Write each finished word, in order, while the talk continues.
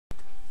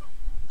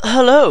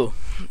Hello.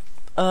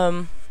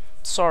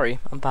 Sorry,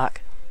 I'm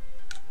back.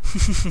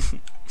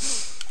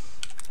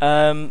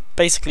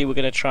 Basically we're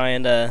gonna try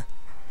and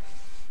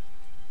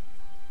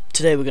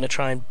today we're gonna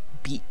try and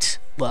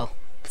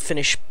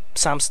finish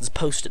Samson's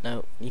post-it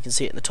note. You can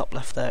see it in the top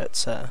left there.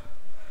 It's I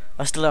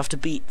still have to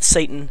beat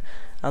Satan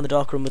and the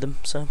dark room with him,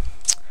 so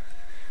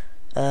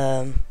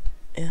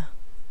yeah.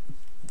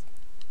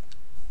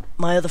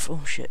 My other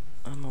oh shit,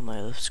 I'm on my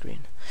other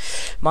screen.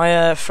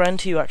 My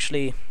friend who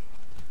actually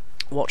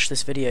watched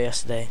this video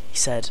yesterday, he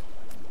said,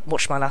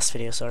 watched my last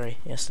video, sorry,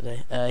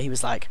 yesterday, he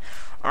was like,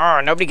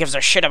 "Oh, nobody gives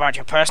a shit about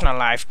your personal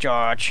life,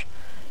 George."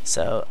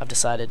 So I've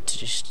decided to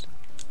just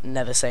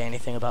never say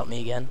anything about me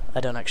again.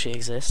 I don't actually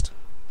exist.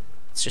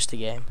 It's just a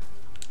game.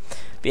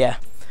 But yeah,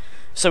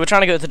 so we're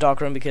trying to go to the dark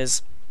room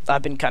because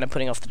I've been kind of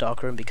putting off the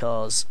dark room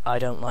because I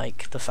don't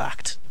like the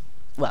fact,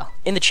 well,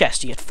 in the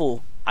chest you get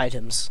 4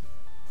 items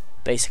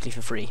basically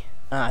for free.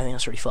 I think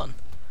that's really fun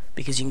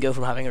because you can go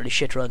from having a really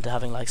shit run to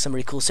having like some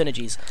really cool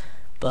synergies.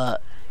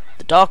 But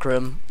the dark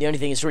room, the only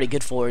thing it's really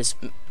good for is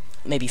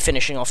maybe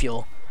finishing off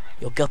your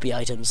guppy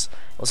items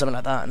or something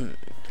like that, and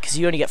because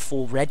you only get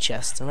 4 red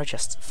chests, and red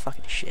chests are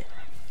fucking shit.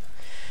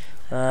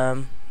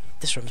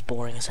 This room's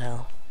boring as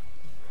hell.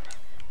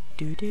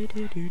 Yeah,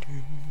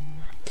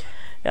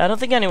 I don't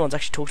think anyone's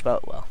actually talked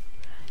about, well,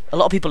 a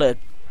lot of people are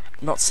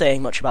not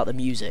saying much about the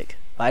music,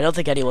 but I don't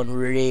think anyone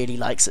really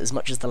likes it as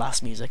much as the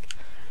last music.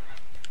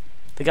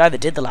 The guy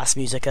that did the last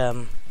music,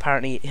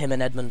 apparently him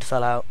and Edmund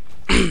fell out.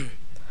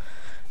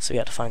 So we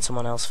had to find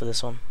someone else for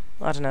this one.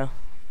 I don't know.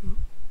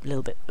 A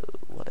little bit.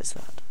 What is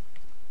that?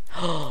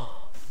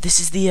 Oh, this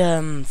is the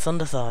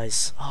Thunder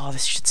Thighs. Oh,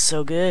 this shit's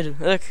so good.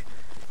 Look.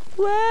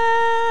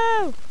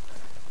 Whoa!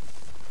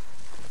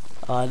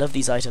 Oh, I love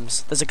these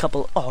items. There's a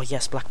couple. Oh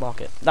yes, black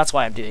market. That's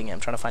why I'm doing it.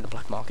 I'm trying to find a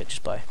black market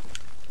just by,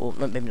 well,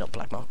 maybe not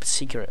black market, but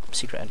secret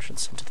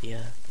entrance into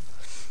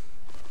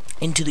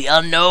the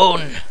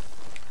unknown.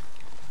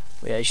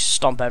 Yeah, you should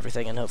stomp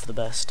everything and hope for the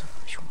best.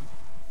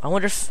 I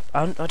wonder if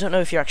I don't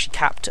know if you're actually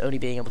capped to only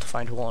being able to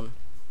find one.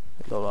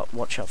 You gotta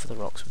watch out for the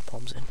rocks with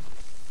bombs in.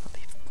 That'd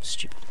be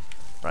stupid.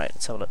 Right,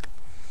 let's have a look.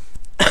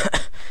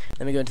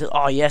 Then we go into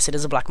oh yes, it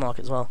is a black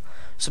market as well.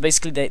 So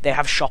basically they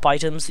have shop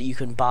items that you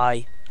can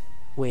buy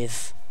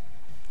with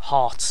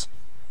hearts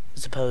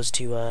as opposed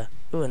to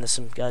ooh, and there's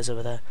some guys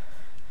over there.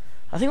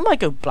 I think we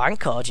might go blank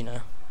card, you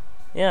know.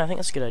 Yeah, I think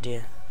that's a good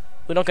idea.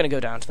 We're not gonna go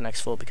down to the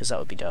next floor because that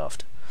would be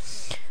daft.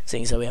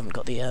 Seeing as though we haven't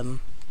got the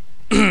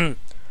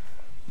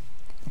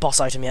boss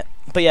item yet.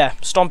 But yeah,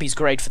 Stompy's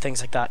great for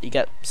things like that. You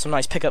get some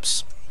nice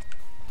pickups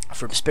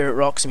from spirit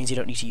rocks. It means you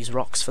don't need to use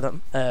rocks for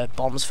them,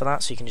 bombs for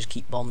that, so you can just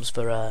keep bombs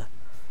for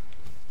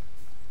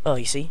oh,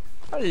 you see?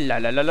 La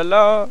la la la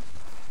la.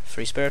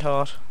 Free spirit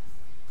heart.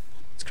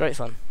 It's great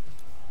fun.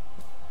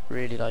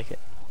 Really like it.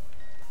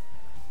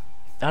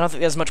 I don't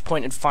think there's much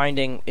point in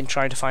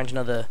trying to find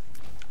another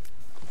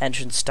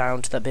entrance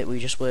down to that bit we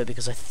just were,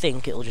 because I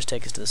think it'll just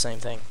take us to the same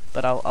thing.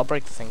 But I'll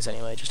break the things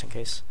anyway, just in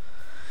case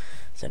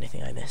there's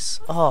anything I miss.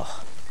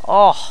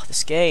 Oh,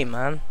 this game,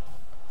 man.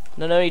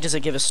 Not only does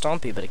it give us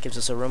Stompy, but it gives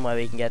us a room where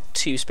we can get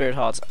 2 spirit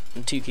hearts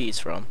and 2 keys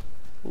from.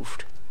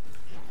 Oofed.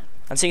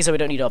 And seeing as though we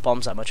don't need our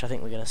bombs that much, I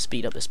think we're gonna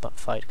speed up this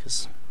fight,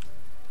 because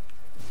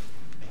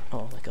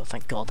oh my god,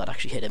 thank god that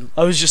actually hit him.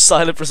 I was just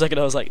silent for a second.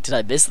 I was like, did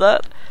I miss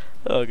that?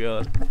 Oh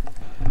god.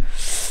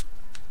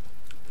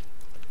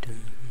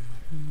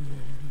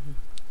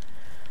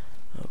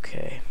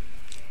 Okay.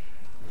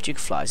 Duke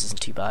Flies isn't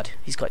too bad.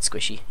 He's quite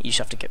squishy. You just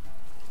have to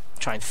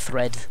try and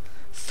thread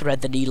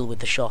the needle with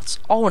the shots.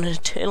 Oh, and an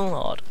Eternal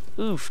Heart.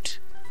 Oofed.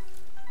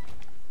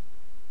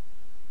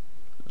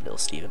 Little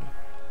Steven.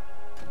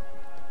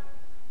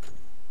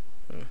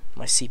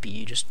 My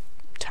CPU just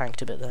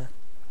tanked a bit there.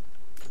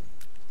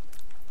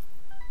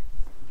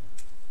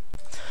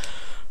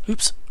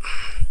 Oops.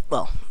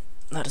 Well,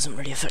 that doesn't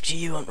really affect you.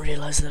 You won't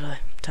realise that I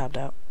tabbed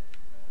out.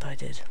 But I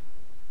did.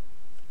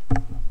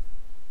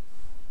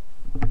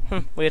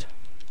 Weird.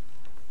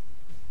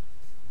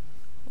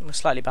 We're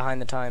slightly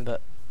behind the time,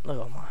 but look,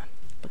 oh man,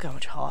 look how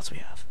much hearts we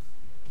have.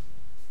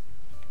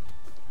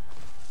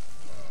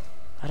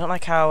 I don't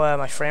like how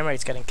my frame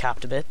rate's getting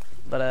capped a bit,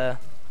 but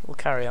we'll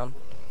carry on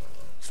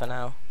for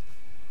now.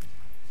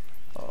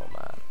 Oh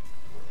man,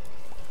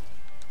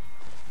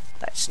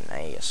 that's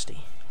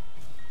nasty.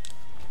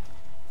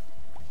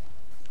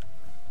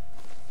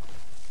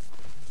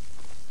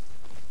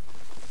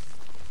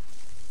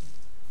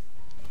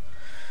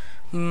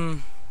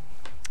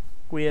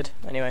 Weird.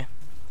 Anyway,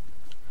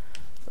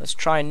 let's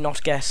try and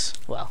not get,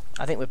 well,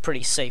 I think we're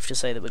pretty safe to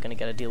say that we're going to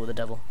get a deal with the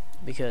devil,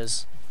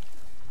 because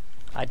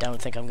I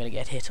don't think I'm going to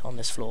get hit on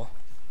this floor.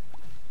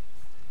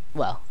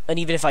 Well, and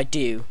even if I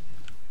do,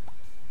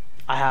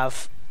 I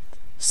have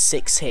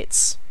 6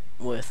 hits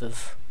worth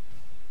of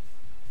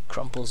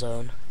crumple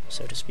zone,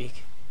 so to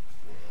speak.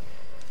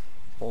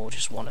 Or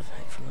just one of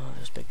it from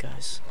those big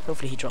guys.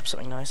 Hopefully he drops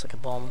something nice, like a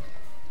bomb.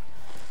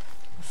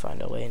 We'll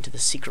find our way into the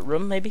secret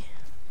room, maybe.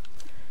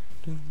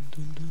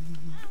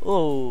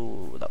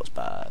 Oh, that was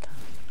bad.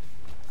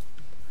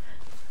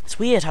 It's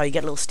weird how you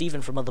get little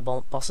Steven from other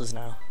bosses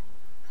now.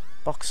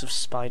 Box of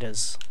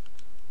spiders.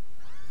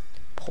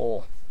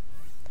 Poor.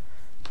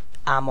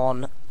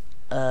 Amon.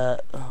 Oh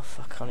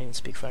fuck, I can't even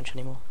speak French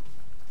anymore.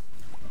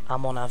 À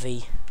mon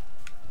avis.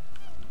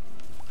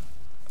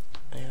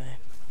 Anyway.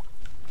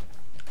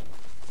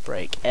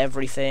 Break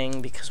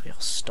everything because we are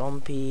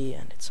Stompy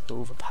and it's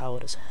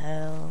overpowered as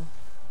hell.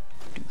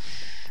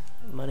 Douche.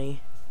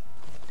 Money.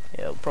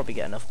 Yeah, we'll probably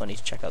get enough money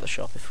to check out the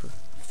shop if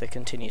there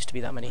continues to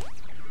be that many.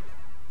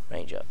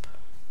 Range up.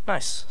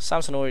 Nice.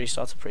 Samson already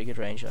starts a pretty good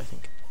range, I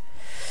think.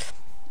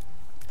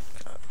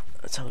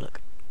 Let's have a look.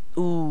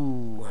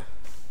 Ooh.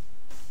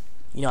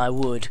 You know, I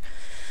would.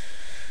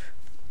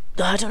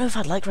 I don't know if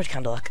I'd like Red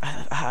Candle.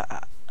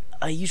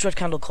 I use Red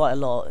Candle quite a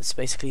lot. It's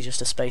basically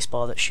just a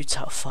spacebar that shoots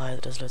out fire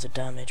that does loads of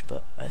damage,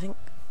 but I think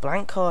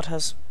Blank Card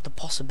has the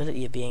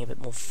possibility of being a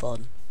bit more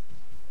fun.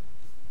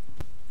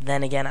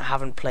 Then again, I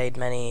haven't played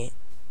many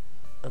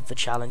of the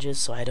challenges,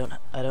 so I don't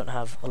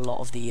have a lot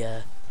of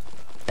the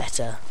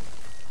better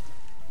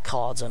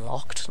cards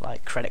unlocked,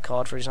 like Credit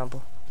Card, for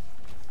example.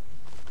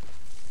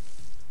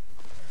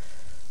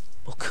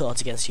 Or Cards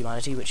Against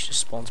Humanity, which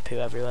just spawns poo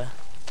everywhere.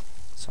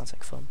 Sounds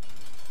like fun.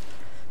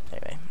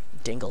 Anyway,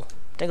 Dingle.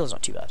 Dingle's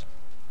not too bad.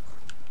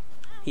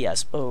 He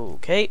has...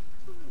 Okay.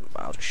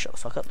 I'll just shut the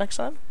fuck up next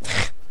time.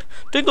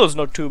 Dingle's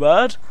not too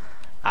bad.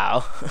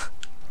 Ow.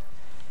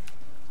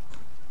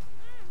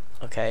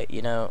 Okay,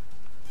 you know,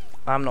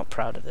 I'm not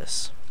proud of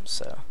this,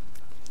 so...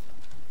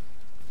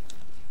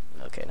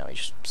 Okay, now we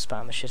just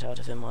spam the shit out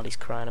of him while he's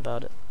crying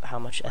about it. How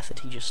much effort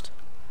he just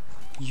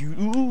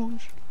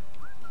used.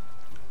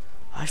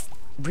 I'm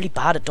really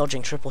bad at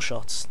dodging triple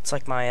shots. It's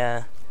like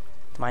my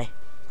my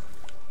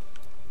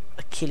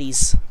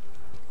Achilles.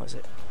 What is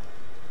it?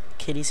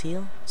 Achilles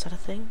heel? Is that a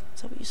thing?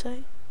 Is that what you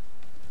say?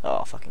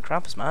 Oh, fucking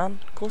Krampus, man.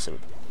 Of course it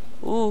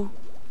would. Ooh.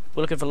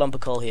 We're looking for lump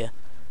of coal here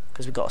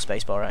because we've got a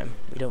spacebar item.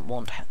 We don't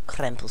want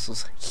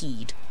Krampus's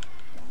heed.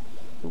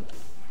 Ooh.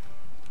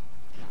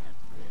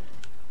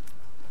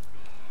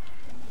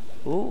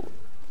 Ooh.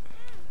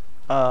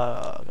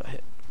 I got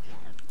hit.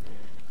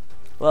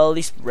 Well, at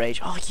least rage.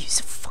 Oh, you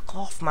fuck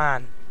off,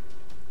 man.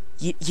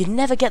 You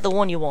never get the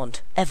one you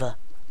want, ever.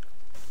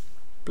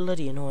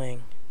 Bloody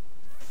annoying.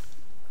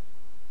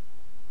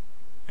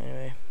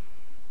 Anyway.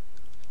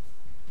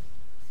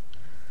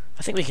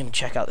 I think we can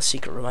check out the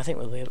secret room. I think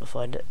we'll be able to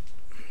find it.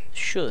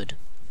 Should.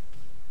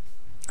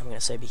 I'm gonna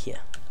say be here.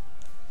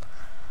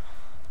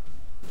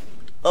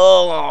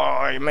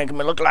 Oh, you're making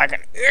me look like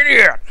an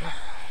idiot.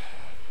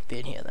 Be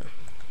in here then.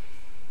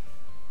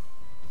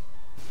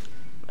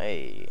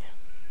 Hey.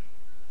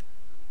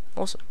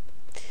 Awesome.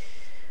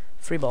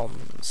 3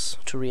 bombs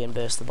to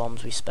reimburse the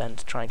bombs we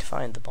spent trying to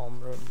find the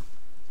bomb room.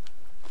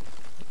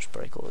 Just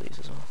break all of these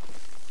as well.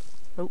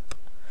 Nope.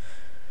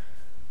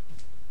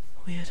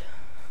 Weird.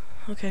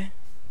 Okay.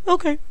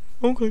 Okay.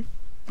 Okay.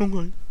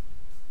 Okay.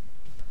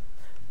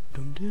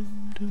 Dum, dum,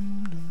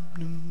 dum, dum,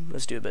 dum.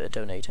 Let's do a bit of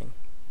donating.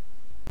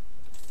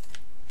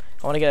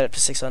 I want to get it up to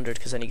 600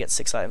 because then you get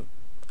 6 items.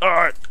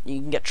 Alright, you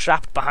can get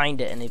trapped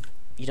behind it and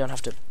you don't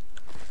have to.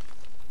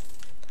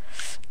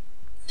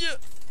 Yeah.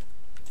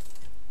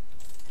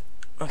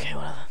 Okay,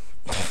 whatever.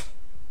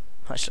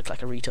 I just look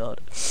like a retard.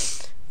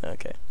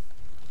 Okay.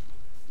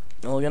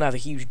 Well, we're gonna have a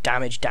huge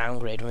damage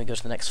downgrade when we go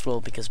to the next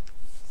floor because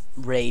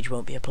rage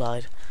won't be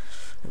applied.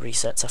 It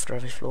resets after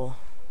every floor.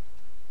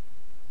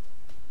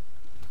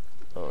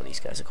 Oh, these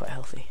guys are quite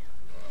healthy.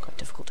 Quite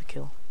difficult to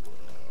kill.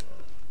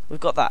 We've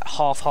got that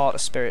half heart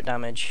of spirit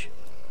damage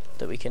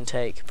that we can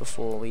take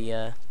before we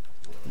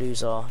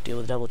lose our deal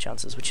with devil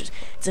chances, which is...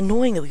 It's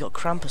annoying that we got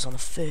Krampus on the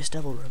first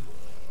devil room.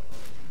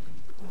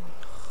 I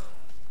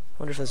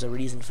wonder if there's a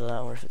reason for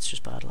that, or if it's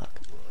just bad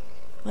luck.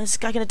 When is this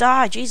guy gonna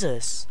die?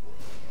 Jesus!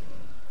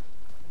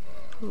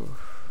 Whew.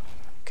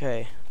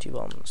 Okay, 2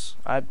 bombs.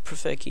 I'd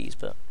prefer keys,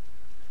 but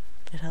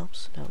it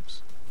helps, it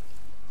helps.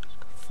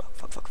 Fuck,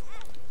 fuck, fuck,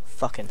 fuck.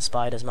 Fucking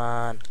spiders,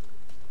 man.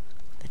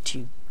 They're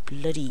too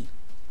bloody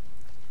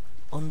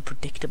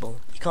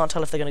unpredictable. You can't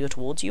tell if they're gonna go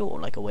towards you or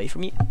like away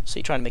from you. So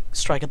you're trying to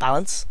strike a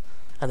balance,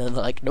 and then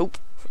they're like, nope.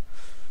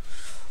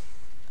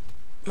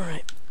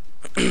 Alright.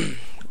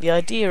 The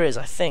idea is,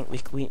 I think,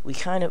 we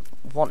kind of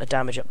want a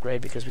damage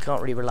upgrade because we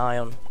can't really rely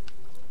on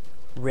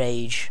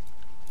rage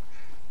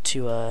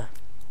to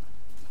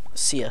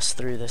see us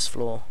through this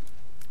floor.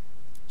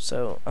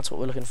 So that's what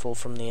we're looking for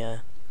from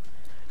the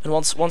and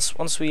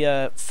once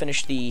we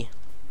finish the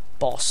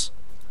boss,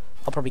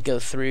 I'll probably go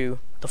through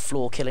the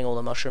floor killing all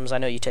the mushrooms. I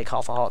know you take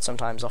half a heart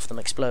sometimes off them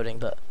exploding,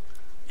 but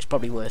it's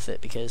probably worth it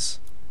because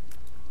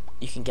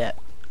you can get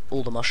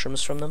all the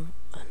mushrooms from them.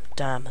 And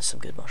damn, there's some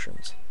good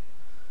mushrooms.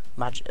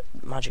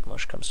 Magic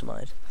mush comes to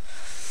mind.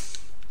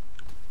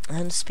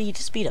 And speed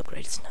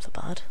upgrade is never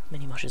bad.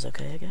 Mini mush is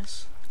okay, I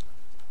guess.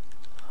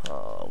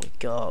 Oh,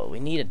 we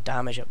need a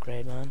damage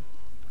upgrade, man.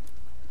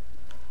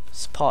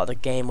 It's part of the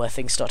game where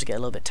things start to get a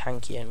little bit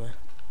tanky and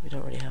we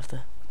don't really have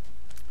the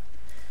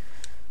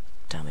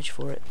damage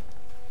for it.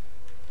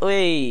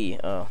 Oi!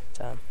 Oh,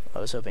 damn. I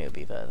was hoping it would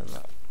be better than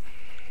that.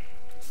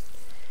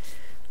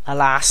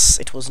 Alas,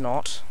 it was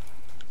not.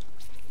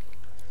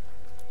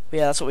 But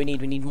yeah, that's what we need.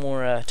 We need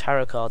more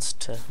tarot cards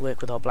to work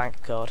with our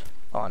blank card.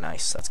 Oh,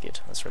 nice. That's good.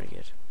 That's really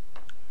good.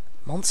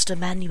 Monster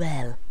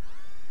Manuel.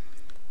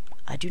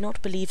 I do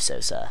not believe so,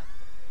 sir.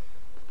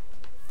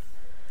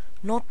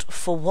 Not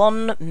for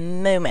one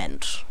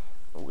moment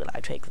will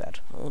I take that.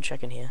 We'll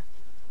check in here.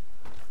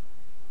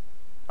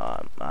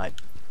 I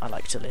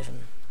like to live in...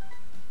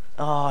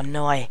 Oh,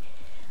 no, I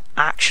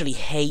actually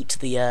hate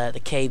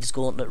the Caves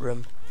Gauntlet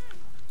room.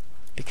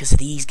 Because of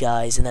these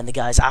guys, and then the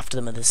guys after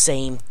them are the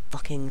same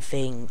fucking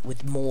thing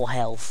with more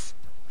health.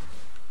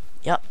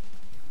 Yep.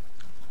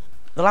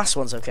 The last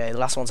one's okay. The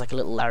last one's like a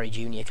little Larry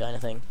Jr. kind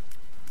of thing.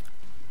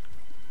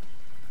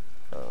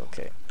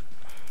 Okay.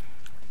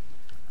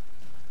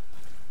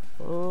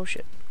 Oh,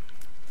 shit.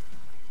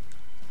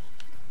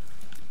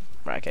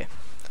 Right, okay.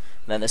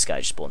 And then this guy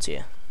just spawns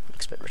here.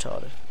 Looks a bit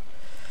retarded.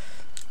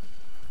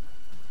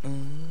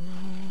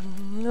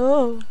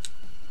 No.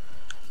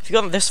 If you've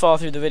gotten this far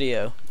through the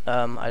video,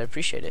 I'd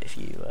appreciate it if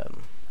you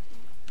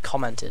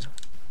commented.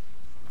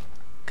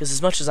 Because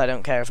as much as I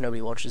don't care if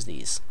nobody watches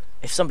these,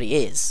 if somebody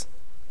is,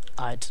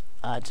 I'd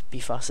be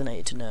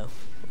fascinated to know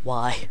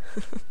why,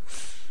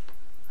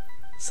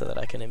 so that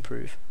I can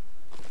improve.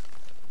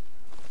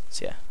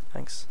 So yeah,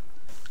 thanks.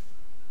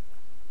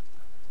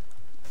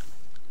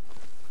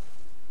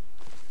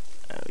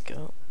 There we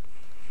go.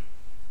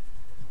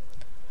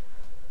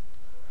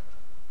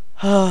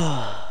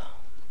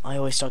 I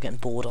always start getting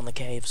bored on the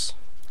caves.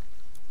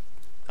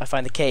 I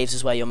find the caves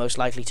is where you're most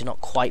likely to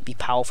not quite be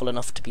powerful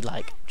enough to be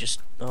like,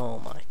 just, oh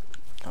my,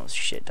 that was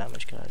shit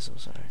damage, guys, I'm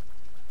sorry.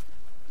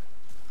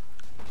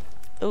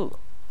 Ooh,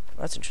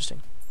 that's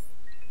interesting.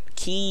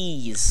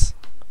 Keys!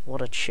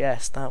 What a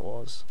chest that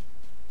was.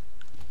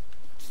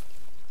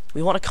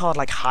 We want a card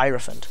like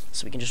Hierophant,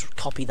 so we can just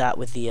copy that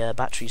with the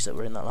batteries that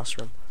were in that last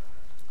room.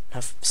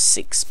 Have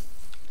six,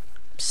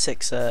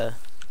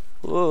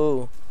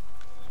 whoa.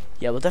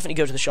 Yeah, we'll definitely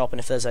go to the shop, and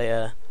if there's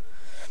a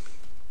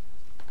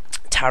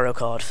tarot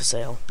card for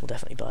sale, we'll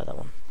definitely buy that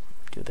one.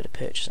 Do a bit of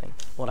purchasing.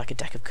 Or like a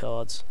deck of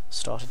cards.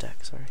 Starter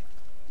deck, sorry.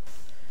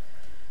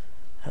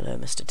 Hello,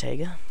 Mr.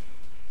 Tager.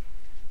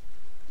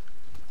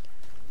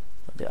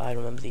 I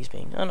remember these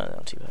being... Oh, no,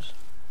 not too bad.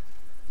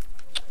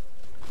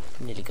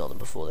 Nearly got them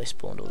before they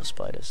spawned all the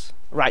spiders.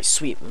 Right,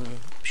 sweet.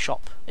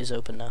 Shop is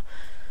open now.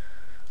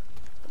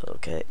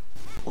 Okay.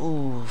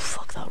 Ooh,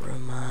 fuck that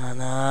room, man.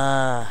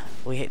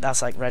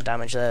 That's like red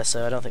damage there,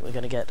 so I don't think we're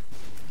gonna get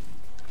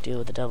deal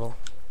with the devil,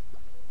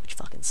 which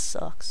fucking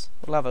sucks.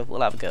 We'll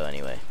have a go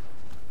anyway.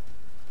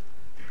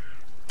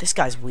 This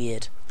guy's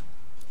weird.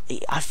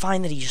 I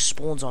find that he just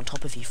spawns on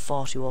top of you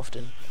far too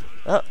often.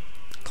 Oh,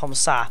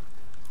 Commissar.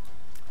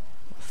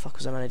 What the fuck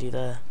was I meant to do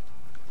there?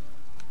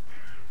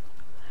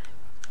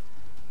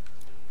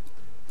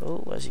 Oh,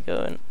 where's he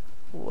going?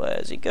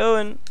 Where's he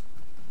going?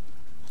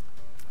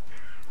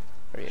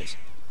 There he is.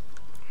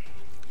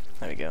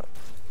 There we go.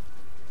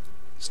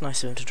 It's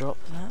nice of him to drop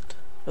that.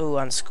 Oh,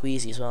 and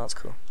squeezy as well, that's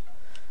cool.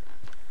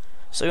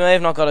 So we may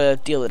have not got a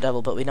deal with the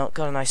devil, but we got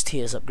a nice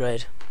tears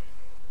upgrade.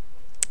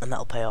 And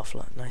that'll pay off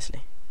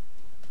nicely.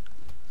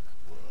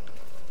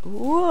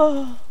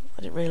 Whoa!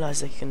 I didn't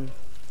realise they can...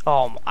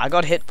 Oh, I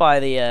got hit by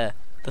the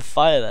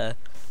fire there.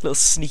 Little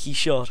sneaky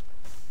shot.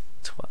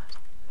 Twat.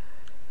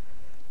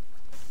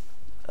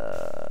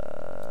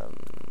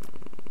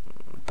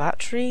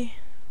 Battery?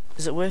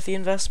 Is it worth the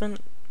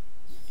investment?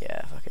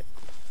 Yeah, fuck it.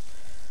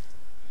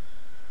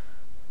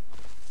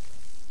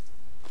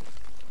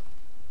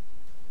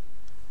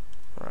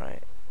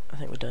 Right, I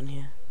think we're done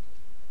here.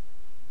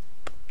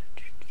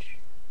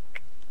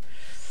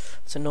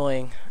 It's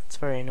annoying. It's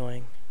very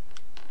annoying.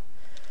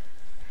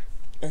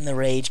 And the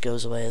rage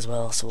goes away as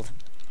well, so all the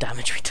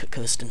damage we took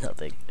goes to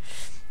nothing.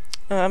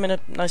 I'm in a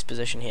nice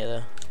position here,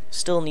 though.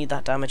 Still need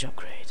that damage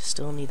upgrade.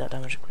 Still need that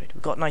damage upgrade.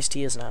 We've got nice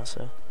tiers now,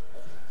 so...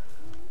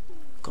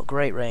 Got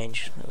great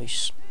range. At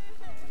least...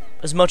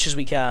 As much as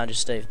we can,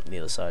 just stay on the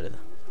other side of the...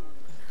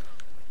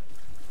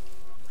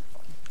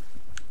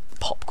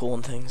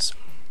 popcorn things.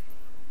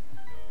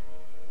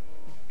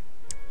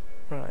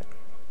 Right.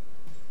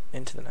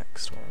 Into the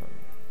next one.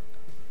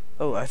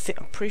 Oh, I'm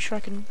pretty sure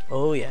I can...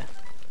 Oh, yeah.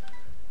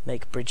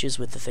 Make bridges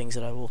with the things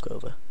that I walk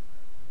over.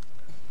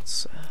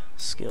 It's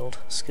skilled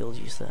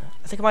use there.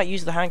 I think I might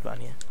use the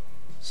hangman here.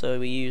 So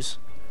we use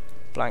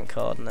blank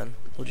card and then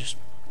we'll just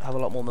have a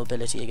lot more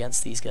mobility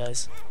against these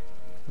guys.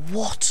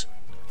 What?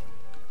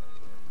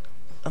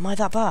 Am I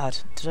that bad?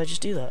 Did I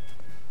just do that?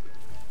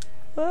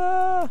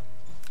 Ah!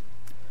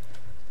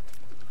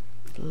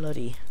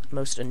 Bloody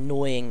most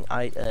annoying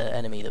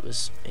enemy that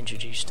was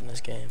introduced in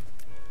this game.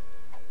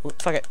 Ooh,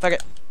 fuck it, fuck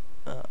it!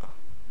 Oh,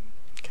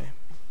 okay.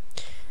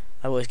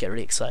 I always get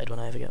really excited when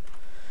I ever get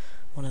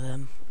one of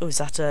them. Oh, is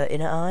that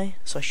inner eye?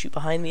 So I shoot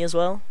behind me as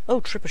well? Oh,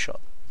 triple shot.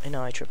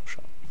 Inner eye, triple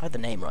shot. I had the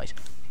name right.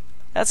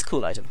 That's a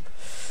cool item.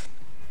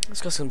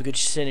 It's got some good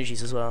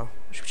synergies as well.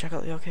 Should we check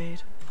out the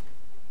arcade?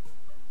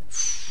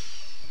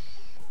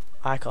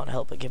 I can't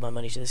help but give my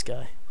money to this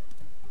guy.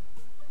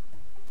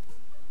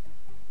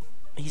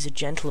 He's a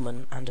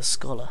gentleman and a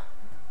scholar.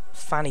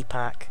 Fanny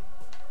pack.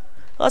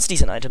 Well, that's a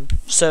decent item.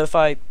 So if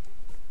I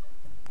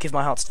give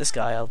my hearts to this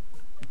guy, I'll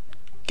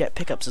get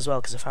pickups as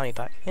well because of fanny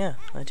pack. Yeah,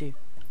 I do.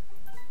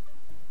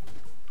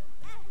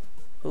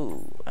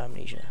 Ooh,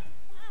 amnesia.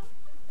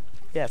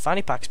 Yeah,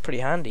 fanny pack's pretty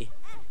handy.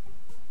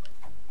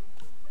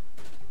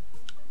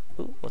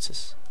 Ooh, what's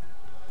this?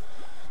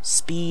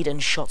 Speed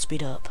and shot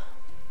speed up.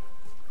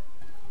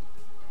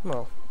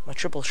 Well, my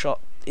triple shot.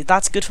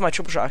 That's good for my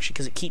triple shot actually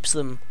because it keeps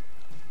them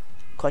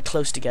quite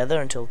close together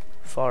until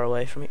they're far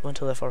away from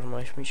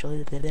each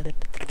other.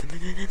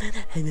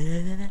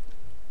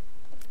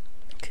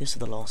 Curse of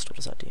the Lost. What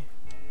does that do?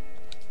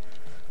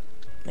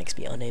 Makes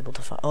me unable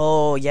to fight.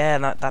 Oh yeah,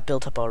 and that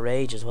built up our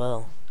rage as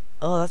well.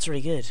 Oh, that's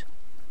really good.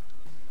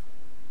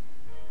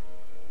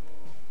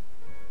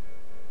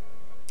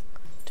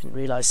 Didn't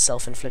realise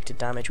self-inflicted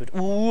damage would.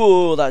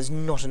 Whoa, that is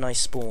not a nice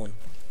spawn.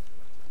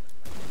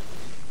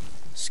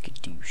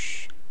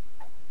 Skadoosh.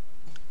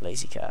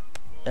 Lazy cap.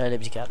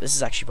 Liberty cap. This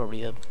is actually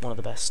probably one of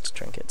the best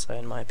trinkets,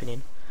 in my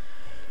opinion.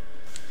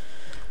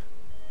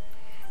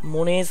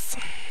 Monies.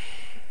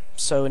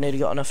 So we nearly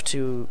got enough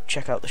to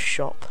check out the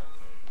shop,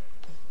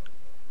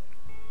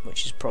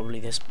 which is probably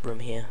this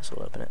room here, so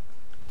we'll open it.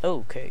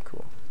 Okay,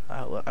 cool.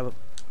 I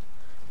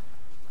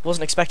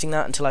wasn't expecting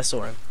that until I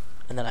saw him,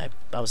 and then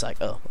I was like,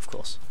 oh, of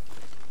course.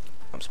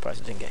 I'm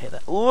surprised I didn't get hit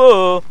there.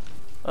 Whoa!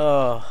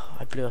 Oh,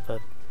 I blew up a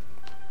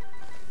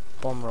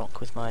bomb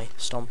rock with my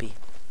stompy.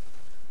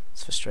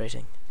 It's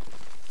frustrating.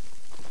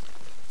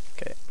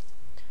 Okay.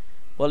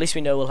 Well, at least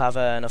we know we'll have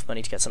enough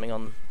money to get something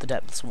on the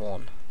Depths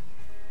 1.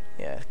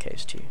 Yeah,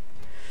 Caves 2.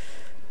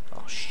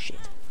 Oh,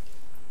 shit.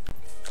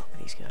 Fuck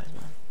these guys,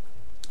 man.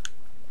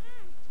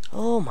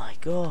 Oh my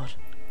god.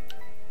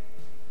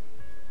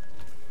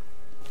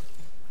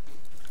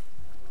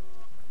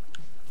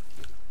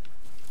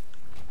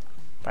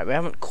 Right, we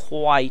haven't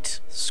quite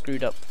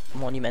screwed up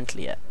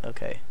monumentally yet.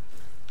 Okay.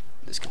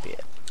 This could be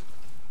it.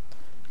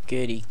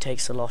 Goody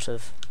takes a lot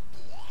of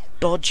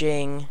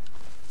dodging.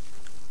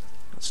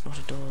 That's not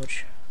a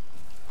dodge.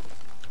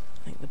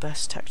 I think the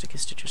best tactic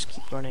is to just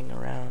keep running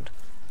around.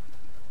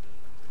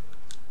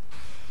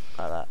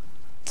 Like that.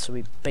 So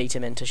we bait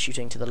him into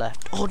shooting to the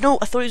left. Oh no,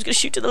 I thought he was going to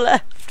shoot to the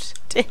left.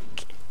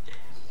 Dick.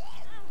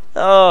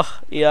 Oh,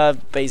 yeah,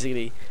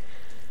 basically.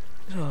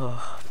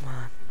 Oh,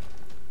 man.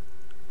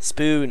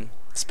 Spoon.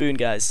 Spoon,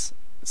 guys.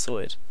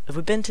 Sorted. Have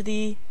we been to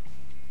the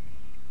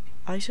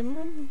item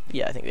room?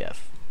 Yeah, I think we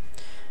have.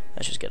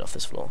 Let's just get off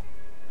this floor.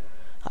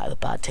 I have a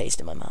bad taste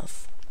in my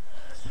mouth.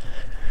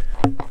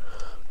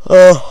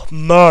 Oh,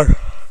 man.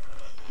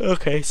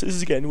 Okay, so this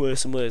is getting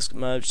worse and worse.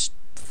 I've just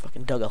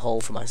fucking dug a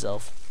hole for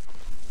myself.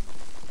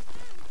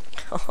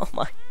 Oh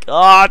my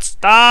god,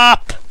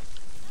 stop!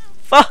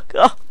 Fuck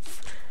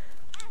off!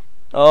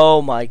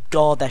 Oh my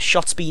god, their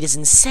shot speed is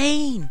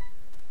insane!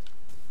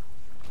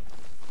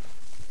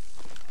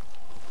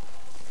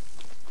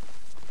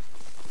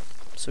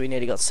 So we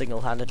nearly got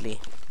single-handedly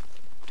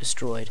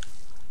destroyed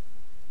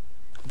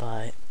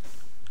by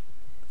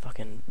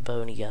fucking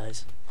bony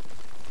guys.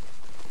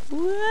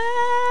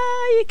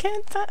 You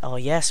can't find. Oh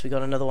yes, we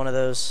got another one of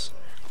those.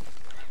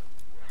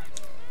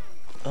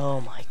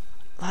 Oh my,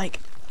 like,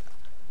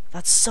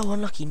 that's so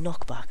unlucky.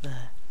 Knockback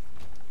there.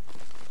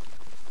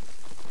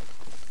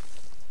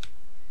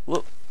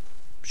 Whoop.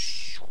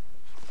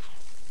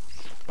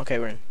 Okay,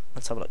 we're in.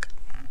 Let's have a look.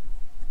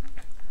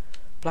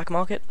 Black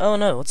market? Oh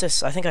no, what's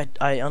this? I think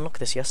I unlocked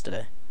this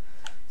yesterday.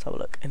 Let's have a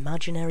look.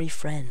 Imaginary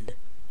friend.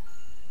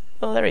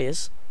 Oh, there he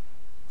is.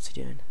 What's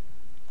he doing?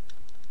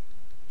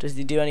 Does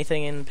he do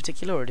anything in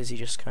particular, or does he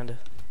just kind of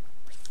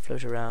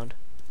float around?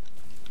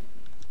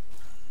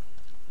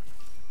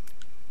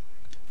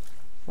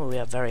 Well, we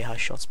have very high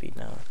shot speed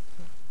now.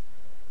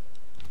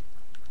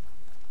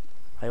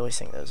 I always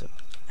think those are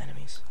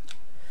enemies.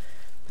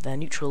 But they're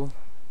neutral.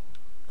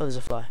 Oh, there's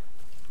a fly.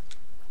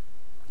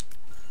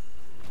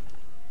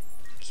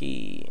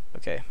 Key.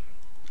 Okay.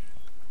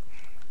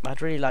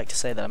 I'd really like to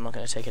say that I'm not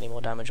going to take any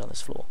more damage on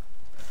this floor.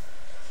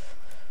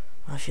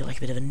 I feel like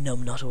a bit of a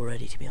numbnut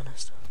already, to be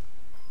honest.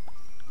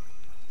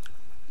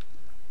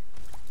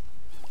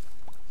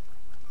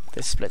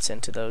 This splits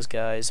into those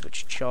guys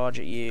which charge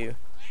at you.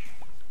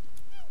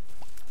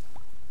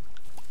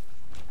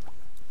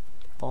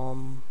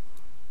 Bomb,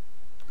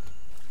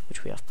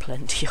 which we have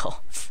plenty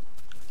of.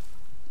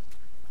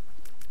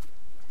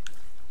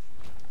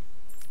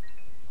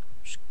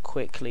 Just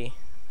quickly.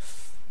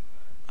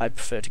 I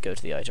prefer to go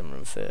to the item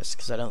room first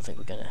because I don't think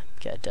we're gonna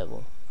get a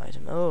double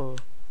item. Oh,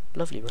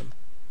 lovely room.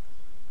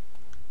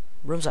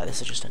 Rooms like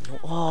this are just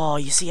annoying. Oh,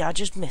 you see, I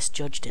just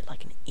misjudged it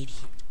like an idiot.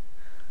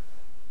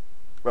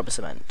 Rubber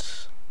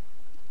cement.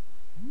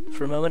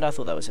 For a moment, I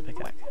thought that was a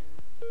pickaxe.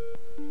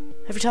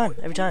 Every time.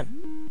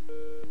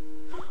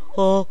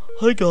 Oh,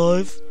 hi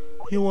guys.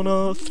 You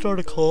wanna start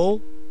a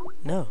call?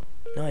 No,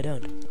 I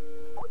don't.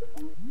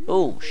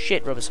 Oh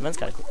shit, rubber cement's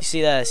kind of cool. You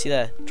see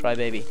there, try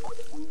baby.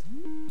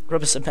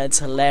 Rubber cement's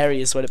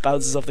hilarious when it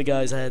bounces off the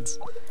guys' heads.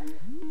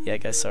 Yeah,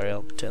 guys, sorry,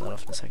 I'll turn that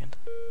off in a second.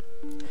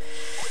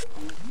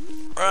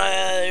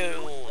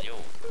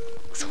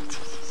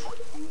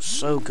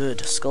 So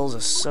good. Skulls are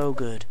so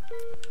good.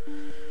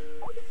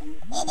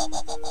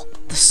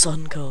 The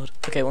sun card.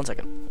 Okay, 1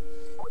 second.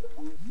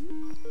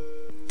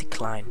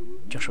 Decline.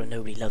 Joshua,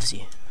 nobody loves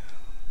you.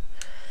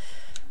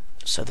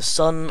 So the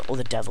sun or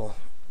the devil?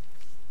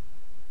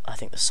 I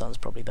think the sun's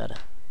probably better.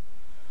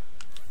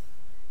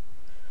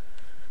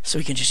 So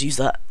we can just use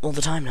that all the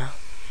time now.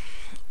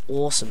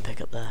 Awesome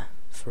pickup there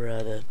for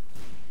the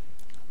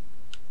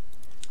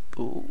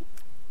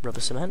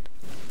rubber cement.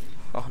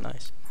 Oh,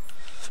 nice.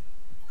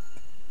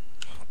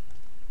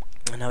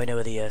 And now we know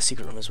where the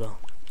secret room is as well.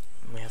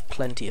 And we have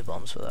plenty of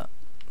bombs for that.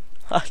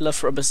 I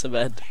love rubber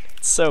cement.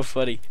 It's so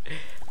funny.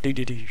 Do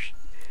do do.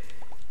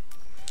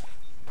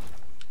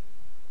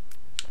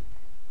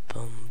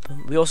 Boom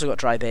boom. We also got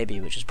Dry Baby,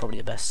 which is probably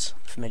the best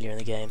familiar in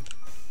the game.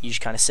 You just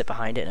kind of sit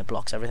behind it and it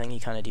blocks everything. You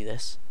kind of do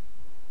this.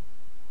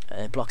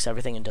 It blocks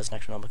everything and does an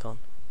Necronomicon.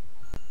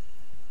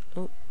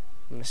 Oh,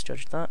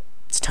 misjudged that.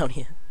 It's down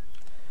here.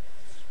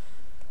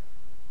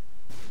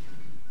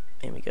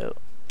 Here we go.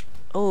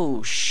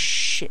 Oh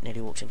shit!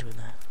 Nearly walked into him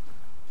there.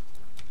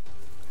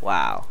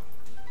 Wow.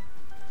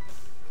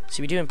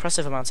 See, we do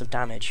impressive amounts of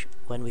damage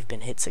when we've been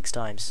hit 6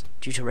 times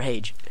due to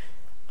rage.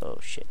 Oh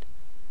shit.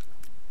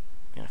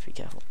 We're gonna have to be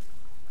careful.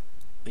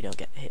 We don't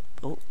get hit.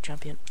 Oh,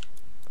 champion.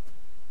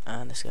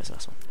 And this guy's the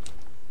last one.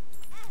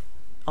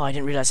 Oh, I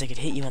didn't realise they could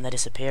hit you when they're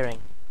disappearing.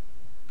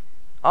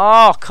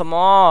 Oh, come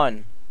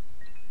on!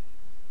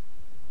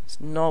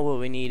 It's not what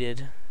we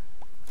needed.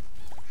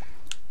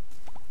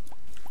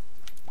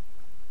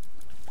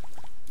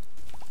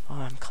 Oh,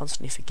 I'm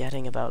constantly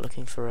forgetting about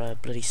looking for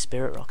bloody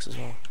spirit rocks as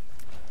well.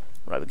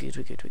 Right, we're good,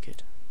 we're good, we're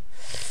good.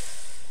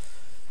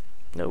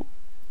 Nope.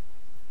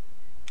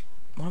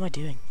 What am I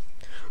doing?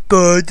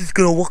 Good, just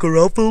gonna walk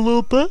around for a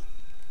little bit.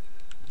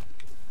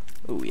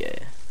 Oh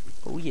yeah.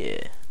 Oh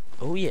yeah.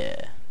 Oh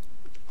yeah.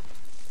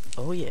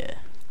 Oh yeah.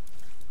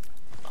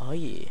 Oh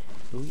yeah.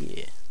 Oh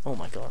yeah. Oh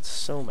my god,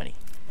 so many.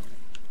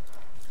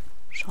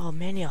 So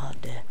many of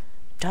the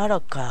tarot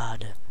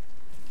card.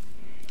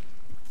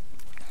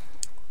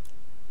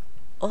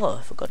 Oh,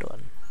 I forgot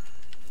one.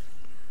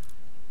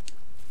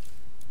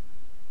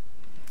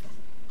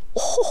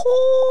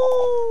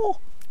 Oh!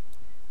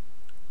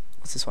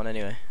 What's this one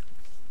anyway?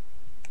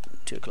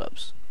 2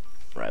 clubs.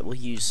 Right, we'll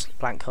use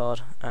blank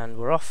card and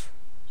we're off.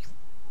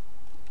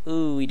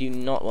 Ooh, we do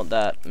not want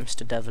that,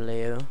 Mr.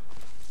 Devilio.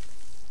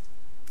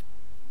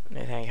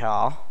 No thank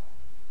you.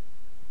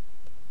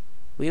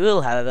 We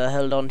will, however,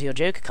 hold on to your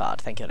Joker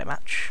card, thank you very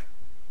much.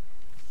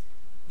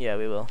 Yeah,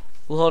 we will.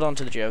 We'll hold on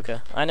to the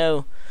Joker. I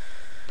know.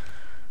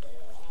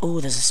 Oh,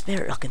 there's a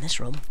spirit rock in this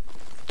room.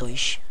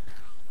 Doish.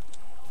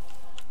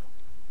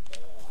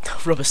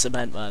 Rubber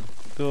cement, man.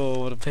 Oh,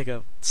 what a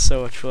pickup.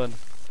 So much fun.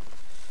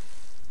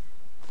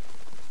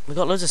 We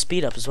got loads of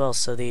speed up as well,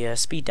 so the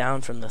speed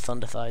down from the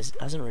Thunder Thighs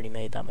hasn't really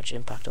made that much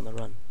impact on the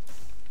run.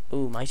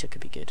 Ooh, Mitre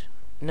could be good.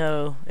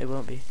 No, it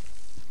won't be.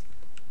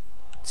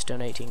 It's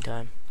donating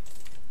time.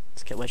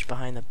 Let's get wedged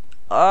behind the...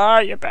 Ah,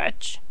 you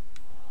bitch!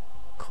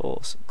 Of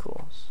course, of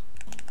course.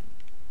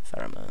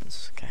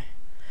 Pheromones, okay.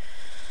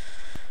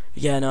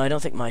 Yeah, no, I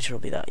don't think Mitre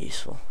will be that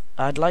useful.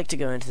 I'd like to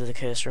go into the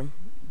curse room,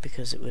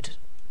 because it would...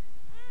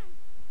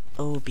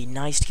 Oh, it'd be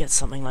nice to get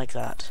something like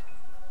that.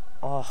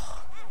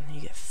 Oh, and then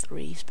you get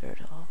 3 spirit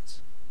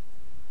hearts.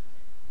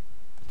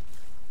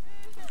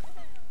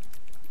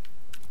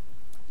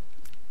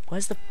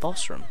 Where's the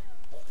boss room?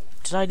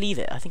 Did I leave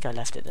it? I think I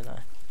left it, didn't I?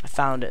 I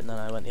found it and then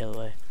I went the other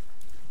way.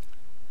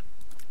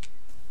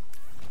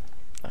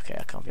 Okay,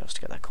 I can't be asked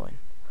to get that coin.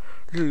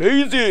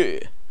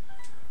 Lazy!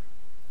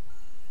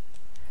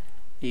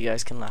 You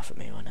guys can laugh at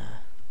me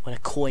when a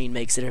coin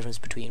makes the difference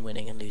between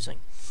winning and losing.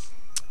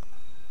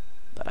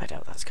 But I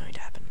doubt that's going to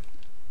happen.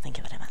 Thank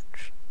you very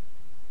much.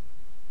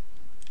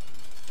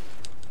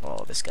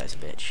 Oh, this guy's a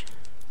bitch.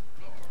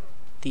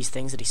 These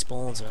things that he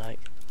spawns are like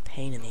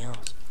pain in the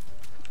ass.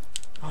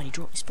 Oh, and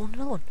he spawned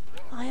another one.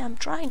 I am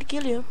trying to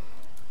kill you.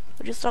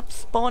 Would you stop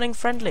spawning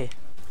friendly?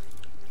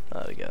 Oh,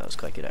 there we go. That was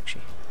quite good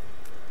actually.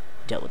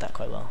 Dealt with that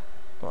quite well.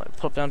 Right,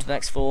 pop down to the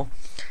next 4.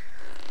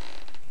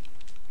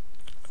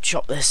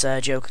 Chop this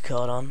Joker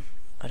card on.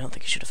 I don't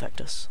think it should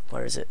affect us.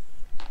 Where is it?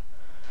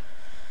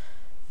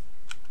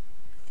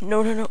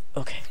 No, no, no.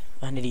 Okay,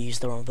 I nearly used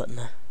the wrong button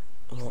there.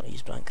 I don't want to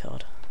use blank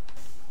card.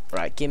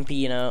 Right, Gimpy,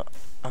 you know,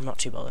 I'm not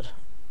too bothered.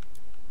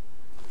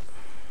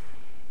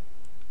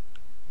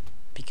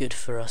 Be good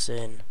for us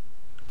in...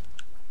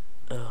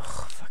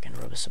 Ugh, fucking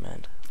rubber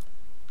cement.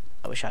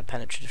 I wish I had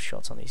penetrative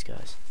shots on these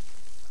guys.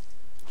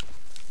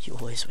 You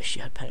always wish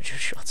you had penetrative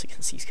shots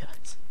against these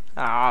guys.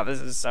 Ah, this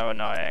is so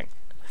annoying.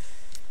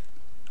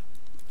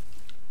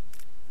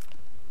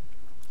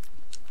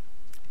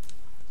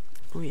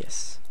 Oh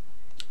yes.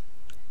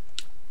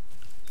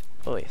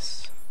 Oh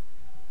yes.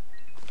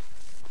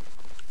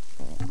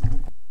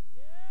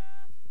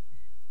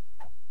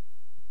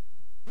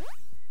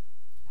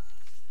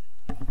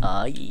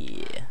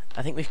 Yeah.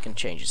 I think we can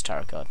change his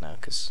tarot card now,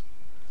 because...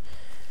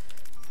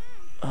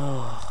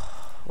 Oh,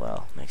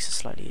 well, makes it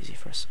slightly easier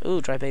for us. Ooh,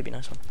 Dry Baby,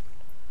 nice one.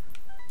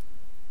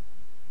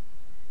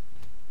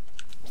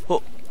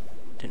 Oh!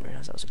 Didn't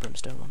realise that was a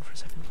Brimstone one for a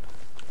second.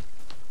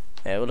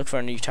 Yeah, we'll look for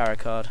a new tarot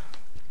card.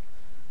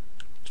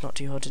 Not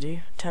too hard to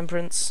do.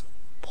 Temperance,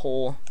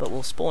 poor, but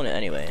we'll spawn it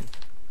anyway and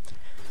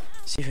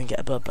see if we can get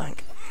a blood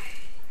bank.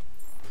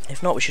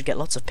 If not, we should get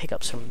lots of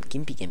pickups from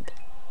Gimpy Gimp.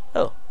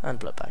 Oh, and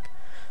blood bag.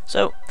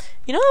 So,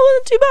 you know, it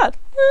wasn't too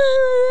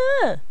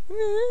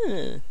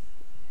bad.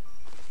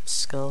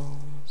 Skull.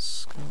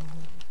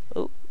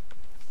 Oh,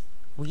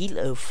 Wheel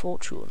of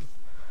Fortune.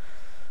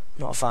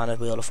 Not a fan of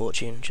Wheel of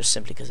Fortune, just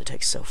simply because it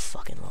takes so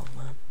fucking long,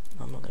 man.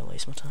 I'm not going to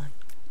waste my time.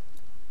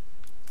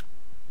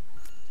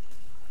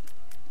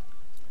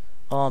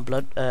 Oh,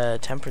 blood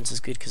temperance is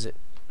good because it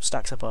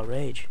stacks up our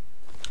rage.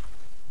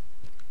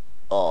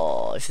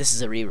 Oh, if this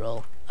is a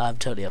reroll, I'm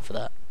totally up for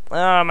that.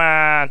 Oh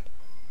man.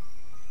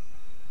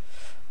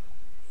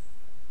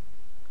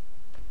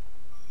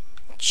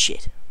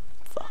 Shit.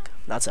 Fuck.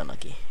 That's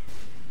unlucky.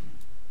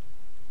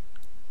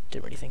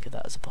 Didn't really think of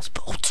that as a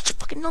possibility. Oh, it's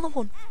fucking another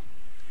one.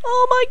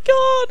 Oh my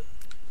god.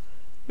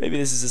 Maybe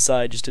this is a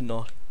side, just did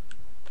not.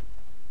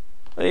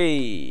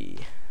 Hey.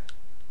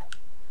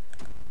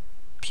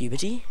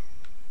 Puberty.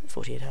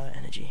 48-hour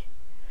energy.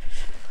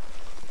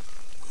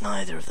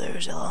 Neither of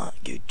those are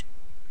good.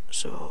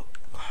 So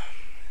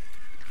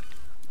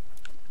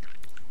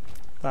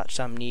that's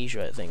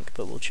amnesia, I think,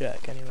 but we'll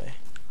check anyway.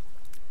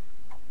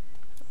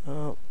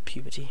 Oh,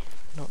 puberty.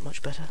 Not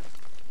much better.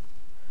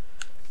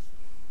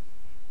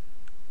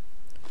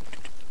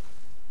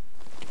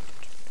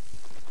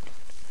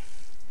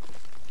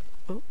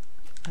 Oh,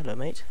 hello,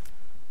 mate.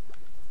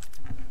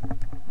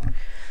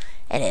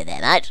 Hello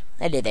there, mate.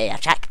 Hello there,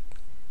 Jack.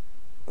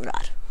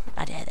 Right,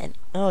 there then.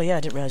 Oh yeah, I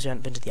didn't realise we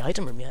hadn't been to the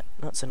item room yet.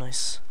 That's a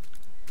nice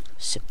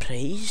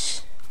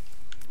surprise.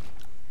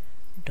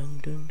 Dun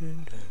dun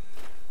dun dun.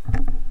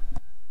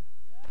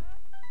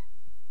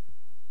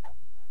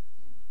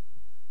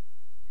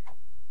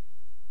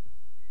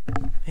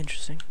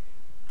 Interesting.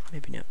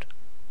 Maybe not.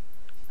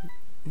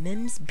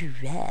 Mums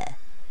bruh.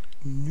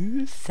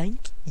 No,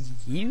 thank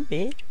you,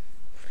 mate.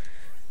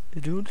 I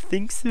don't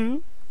think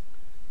so.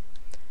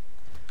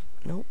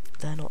 Nope,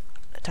 they're not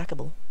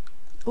attackable.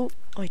 Oh,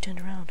 he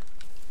turned around.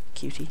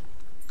 Cutie.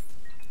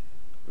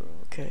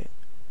 Okay.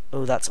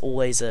 Oh, that's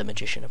always a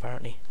magician,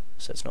 apparently.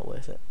 So it's not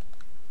worth it.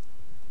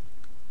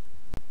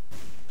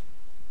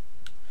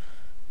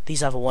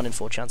 These have a 1 in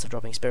 4 chance of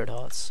dropping spirit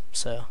hearts.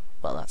 So,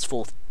 well, that's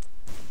 4.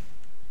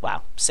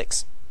 Wow,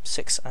 6.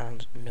 6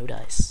 and no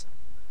dice.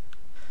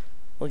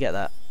 We'll get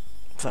that.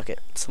 Fuck it.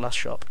 It's the last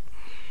shop.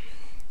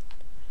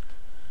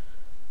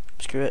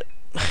 Screw it.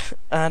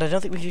 And I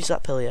don't think we've used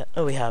that pill yet.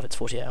 Oh, we have. It's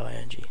 48-hour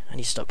energy. I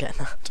need to stop getting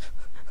that.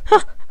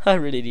 I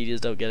really need to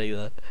stop getting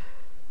that.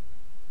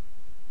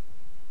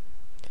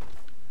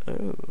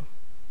 Oh.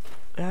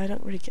 I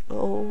don't really get...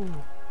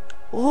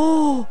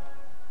 Oh!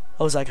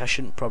 I was like, I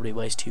shouldn't probably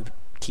waste 2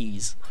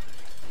 keys.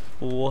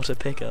 What a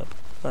pickup.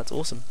 That's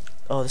awesome.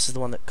 Oh, this is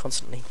the one that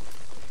constantly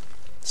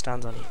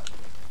stands on you.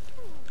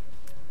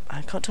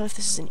 I can't tell if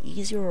this is an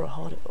easier or a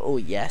harder... Oh,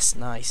 yes.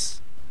 Nice.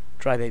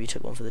 Dry Baby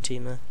took one for the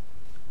team there.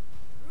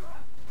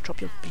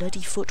 Drop your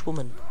bloody foot,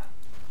 woman.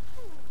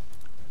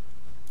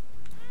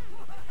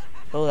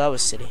 Oh, that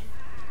was silly.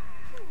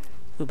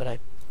 Ooh, but I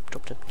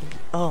dropped a...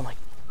 Oh, my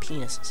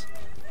penises.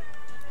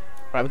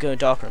 Right, we're going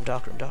darker and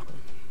darker and darker.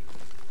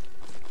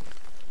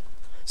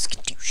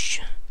 Skadoosh.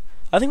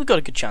 I think we've got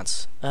a good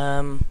chance.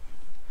 We'd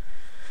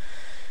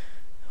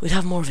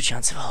have more of a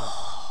chance of...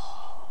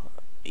 Oh,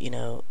 you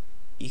know,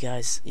 you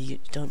guys, you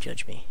don't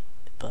judge me,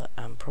 but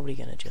I'm probably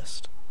gonna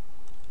just...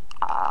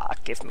 Ah,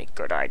 give me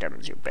good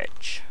items, you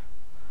bitch.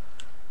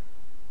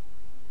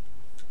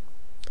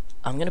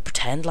 I'm gonna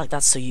pretend like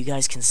that's so you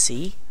guys can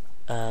see,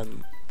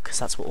 because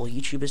that's what all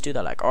YouTubers do.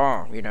 They're like,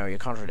 oh, you know, you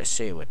can't really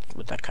see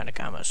with that kind of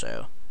camera,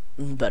 so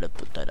better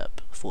put that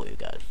up for you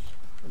guys.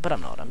 But I'm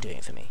not. I'm doing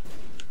it for me.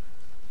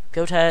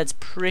 Goat Head's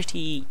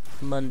pretty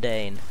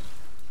mundane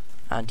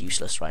and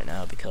useless right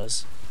now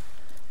because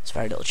there's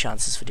very little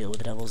chances for deal with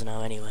the devils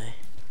now anyway.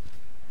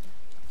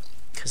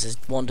 Because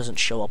 1 doesn't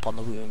show up on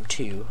the womb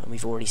 2, and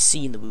we've already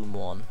seen the womb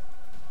 1.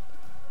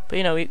 But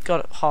you know, we've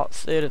got a heart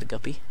 3rd of the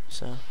guppy,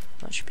 so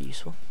that should be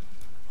useful.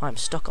 I'm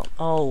stuck on...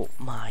 Oh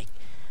my...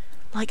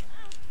 Like,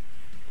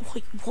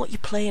 what are you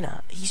playing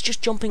at? He's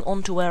just jumping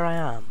onto where I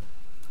am.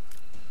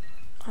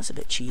 That's a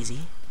bit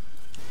cheesy.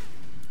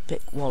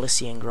 Bit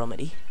Wallacey and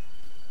Gromity.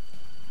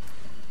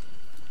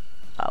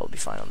 That would be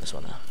fine on this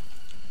one, though.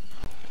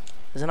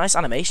 There's a nice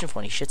animation for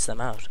when he shits them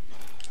out.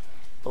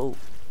 Oh.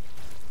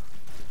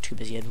 Too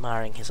busy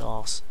admiring his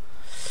arse.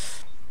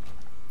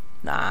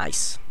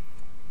 Nice.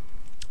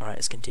 Alright,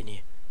 let's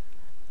continue.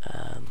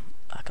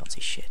 I can't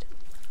see shit.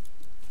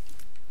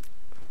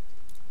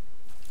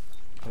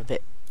 I'm a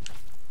bit...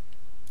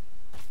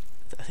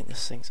 I think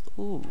this thing's...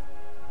 Ooh.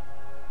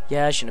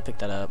 Yeah, I shouldn't have picked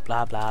that up.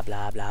 Blah, blah,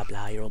 blah, blah,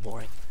 blah. You're all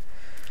boring.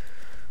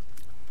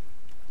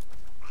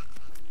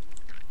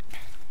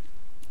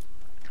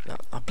 No,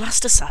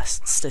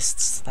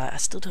 blastocysts, I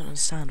still don't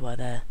understand why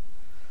they're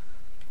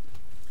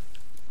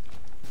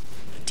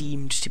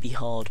deemed to be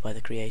hard by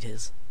the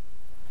creators.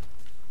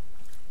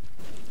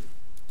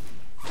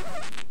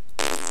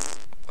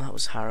 That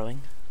was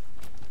harrowing.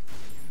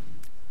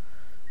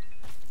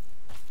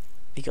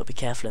 You gotta be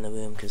careful in the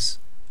womb, because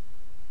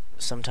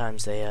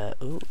sometimes they,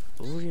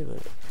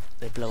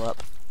 they blow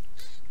up.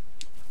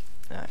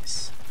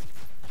 Nice.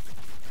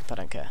 But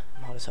I don't care.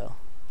 I'm hot as hell.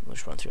 We'll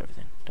just run through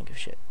everything. Don't give a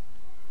shit.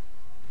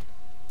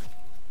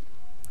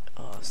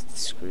 Oh,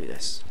 screw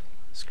this.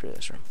 Screw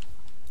this room.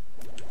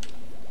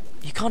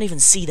 You can't even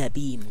see their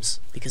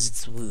beams because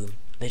it's the womb.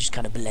 They just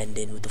kind of blend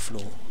in with the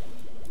floor.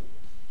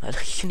 You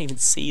can't even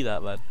see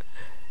that, man.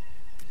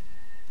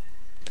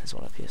 There's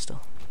one up here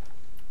still.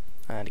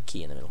 And a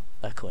key in the middle.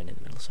 A coin in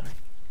the middle, sorry.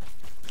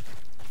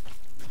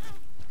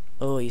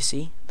 Oh, you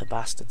see? The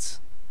bastards.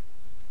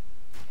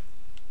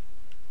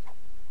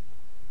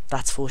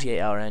 That's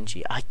 48-hour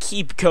energy. I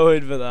keep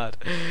going for that.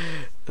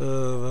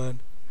 Oh, man.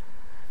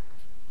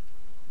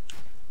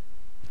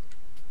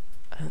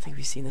 I don't think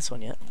we've seen this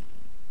one yet.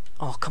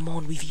 Oh, come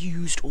on. We've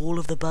used all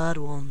of the bad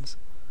ones.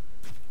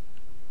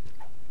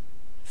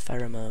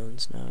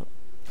 Pheromones, no.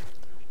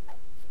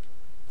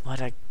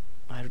 I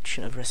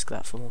shouldn't have risked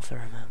that for more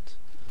pheromones.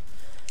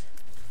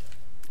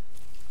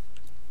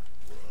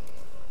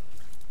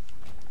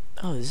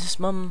 Oh, is this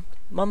mum?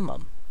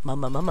 Mum.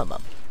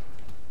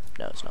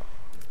 No, it's not.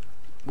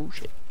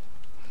 Bullshit.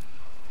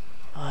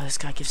 Oh, this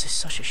guy gives us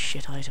such a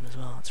shit item as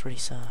well. It's really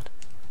sad.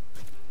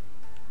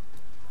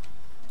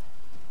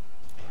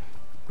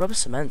 Rubber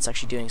cement's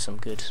actually doing some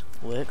good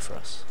work for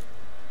us.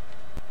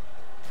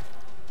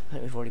 I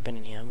think we've already been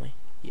in here, haven't we?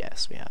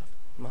 Yes, we have.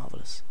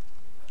 Marvellous.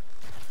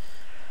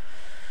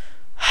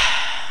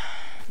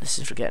 This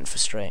is getting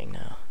frustrating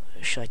now.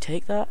 Should I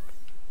take that?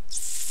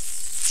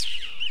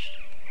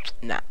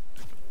 Nah.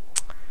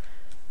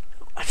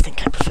 I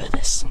think I prefer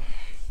this.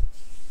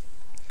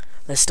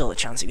 There's still a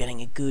chance of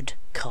getting a good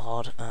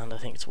card, and I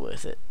think it's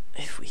worth it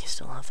if we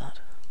still have that.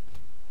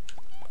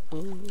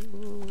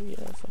 Ooh,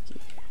 yeah, fuck you.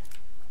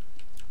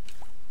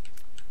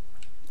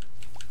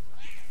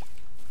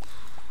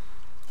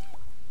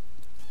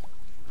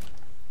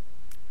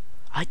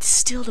 I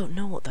still don't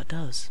know what that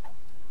does.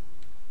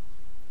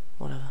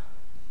 Whatever.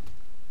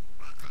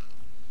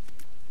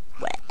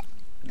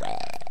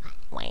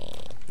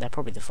 They're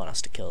probably the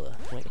funnest to kill though.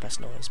 They make the best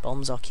noise.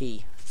 Bombs are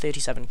key.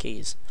 37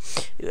 keys.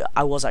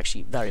 I was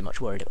actually very much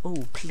worried.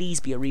 Oh,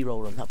 please be a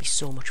reroll room. That'd be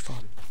so much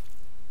fun.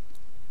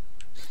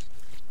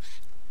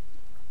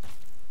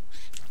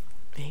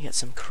 You get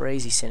some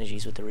crazy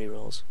synergies with the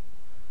rerolls.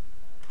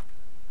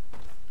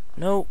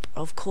 Nope,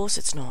 of course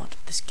it's not.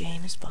 This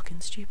game is fucking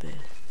stupid.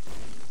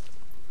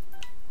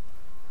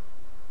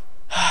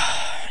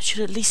 It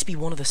should at least be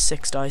one of the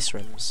 6 dice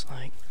rooms.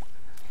 Like,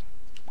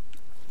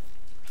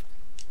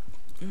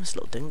 this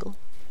little dingle.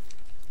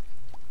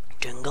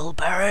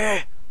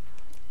 Dingleberry!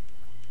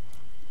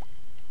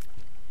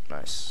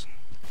 Nice.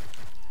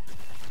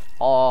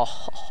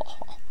 Oh,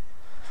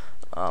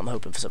 I'm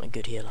hoping for something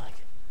good here,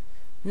 like.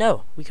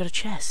 No, we got a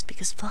chest,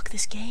 because fuck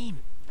this game.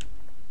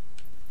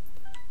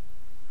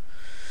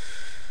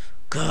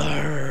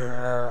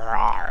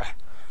 Grrr.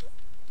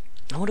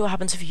 I wonder what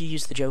happens if you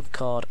use the Joker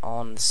card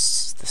on the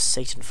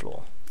Satan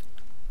floor.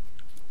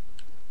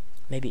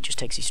 Maybe it just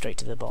takes you straight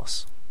to the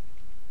boss.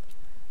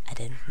 I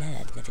don't know,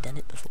 I've never done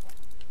it before.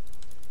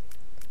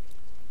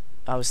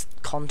 I was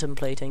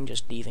contemplating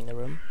just leaving the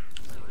room,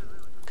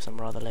 because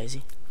I'm rather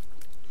lazy.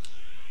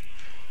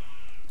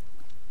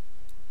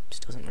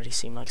 Just doesn't really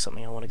seem like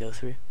something I want to go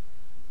through.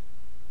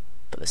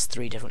 But there's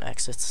 3 different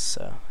exits,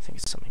 so I think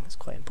it's something that's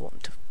quite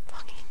important to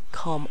fucking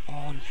come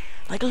on.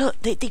 Like,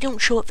 look, they don't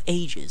show up for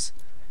ages.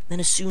 Then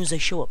as soon as they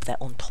show up, they're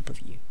on top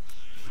of you.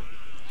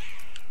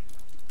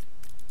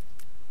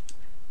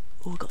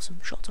 Oh, we got some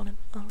shots on him.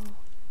 Oh.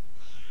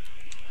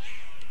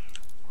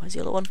 Where's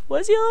the other one?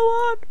 Where's the other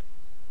one?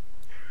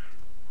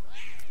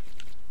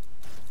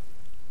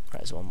 Right,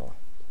 there's one more.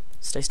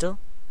 Stay still.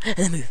 And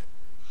then move.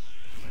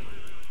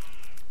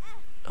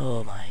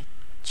 Oh my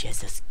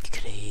Jesus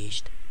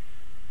Christ.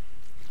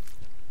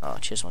 Oh,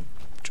 cheers one.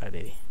 Try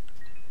baby.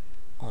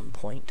 On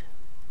point.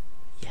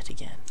 Yet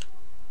again.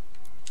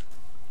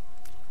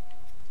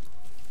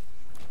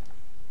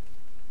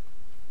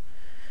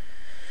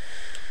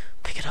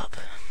 Pick it up.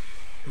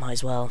 Might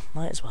as well.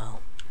 Might as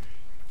well.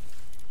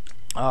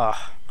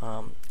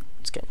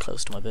 It's getting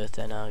close to my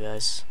birthday now,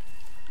 guys.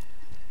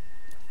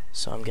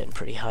 So I'm getting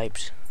pretty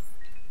hyped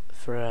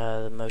for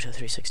the Moto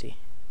 360.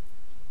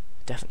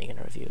 Definitely going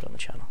to review it on the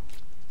channel.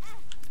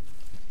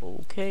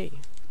 Okay.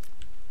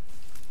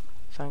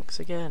 Thanks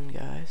again,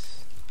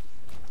 guys.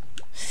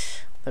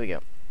 There we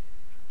go.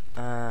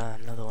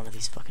 Another one of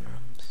these fucking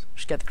rooms.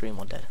 Just get the green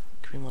one dead.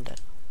 Green one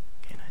dead.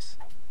 Okay, nice.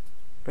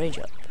 Range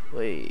up.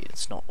 Wait,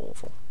 it's not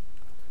awful.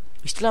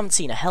 We still haven't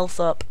seen a health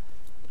up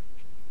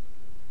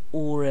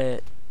or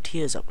a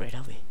tears upgrade,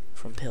 have we?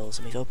 From pills,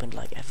 and we've opened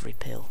like every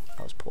pill.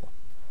 That was poor.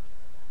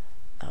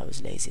 I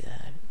was lazy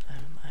there.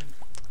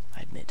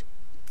 I admit.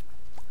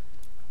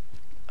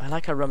 I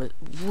like how rum is.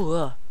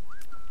 Whoa.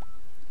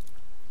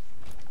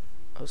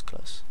 That was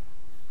close.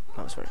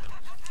 That was very close.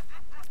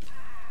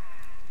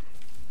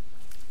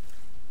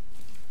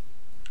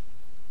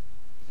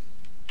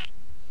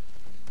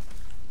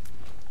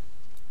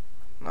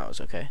 That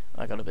was okay.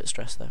 I got a bit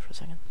stressed there for a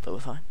second, but we're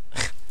fine.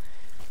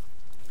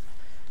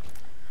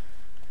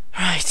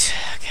 Right,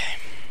 okay.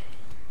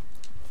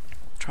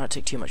 Try not to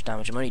take too much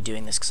damage. I'm only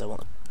doing this because I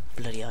want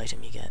the bloody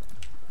item you get.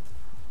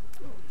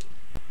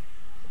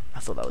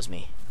 I thought that was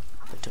me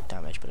that took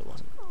damage, but it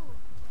wasn't.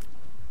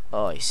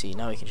 Oh, you see,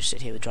 now we can just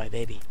sit here with Dry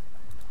Baby.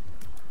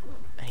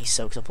 And he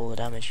soaks up all the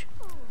damage.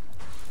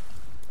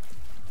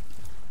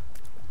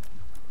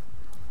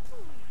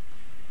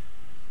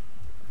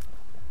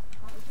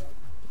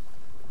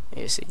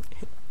 You see?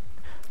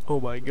 Oh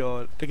my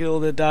god, look at all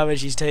the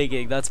damage he's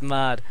taking, that's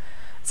mad.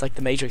 It's like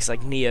the Matrix,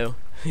 like Neo.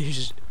 You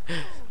just...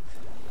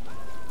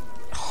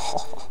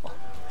 Oh,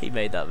 he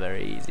made that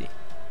very easy.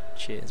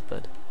 Cheers,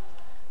 bud.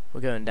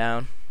 We're going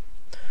down.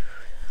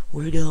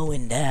 We're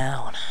going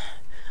down.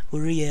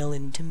 We're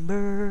yelling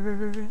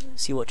timber.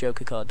 See what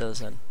Joker card does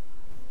then.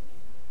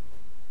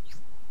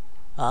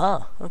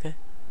 Ah, okay.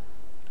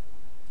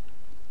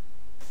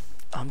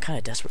 I'm kind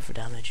of desperate for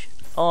damage.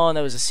 Oh, and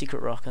there was a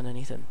secret rock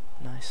underneath him.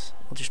 Nice.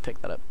 We'll just pick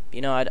that up.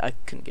 You know, I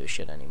couldn't give a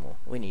shit anymore.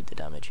 We need the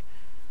damage.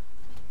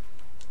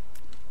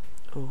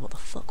 Oh, what the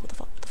fuck? What the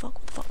fuck? What the fuck?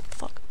 What the fuck? What the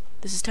fuck?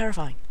 This is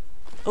terrifying.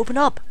 Open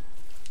up!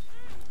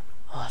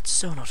 Oh, it's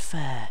so not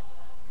fair.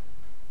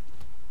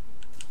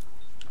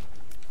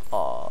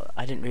 Oh,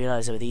 I didn't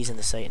realise there were these in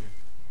the Satan.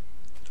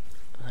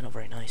 Well, they're not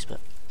very nice,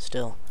 but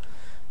still.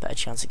 Better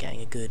chance of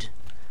getting a good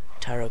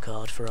tarot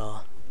card for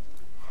our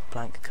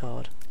blank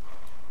card.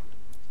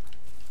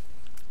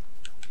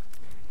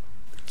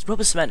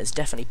 Rubber cement is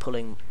definitely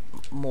pulling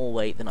more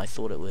weight than I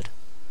thought it would.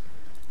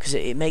 Because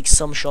it makes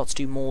some shots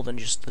do more than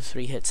just the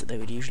 3 hits that they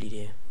would usually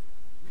do.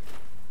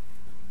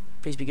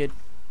 Please be good.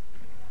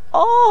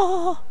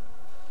 Oh!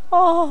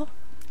 Oh!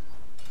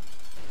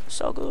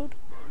 So good.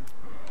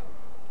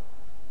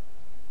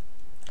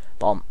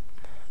 Bomb.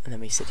 And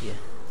then we sit here.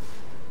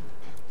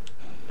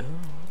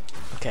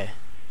 Ooh. Okay.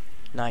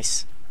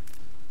 Nice.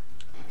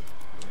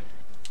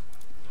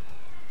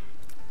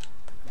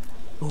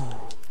 Ooh.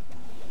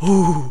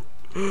 Ooh!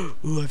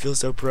 Ooh, I feel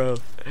so pro.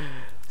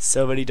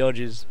 So many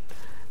dodges.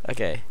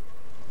 Okay.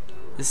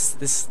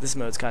 This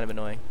mode's kind of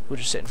annoying. We'll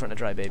just sit in front of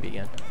Dry Baby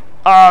again.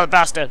 Oh, the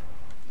bastard!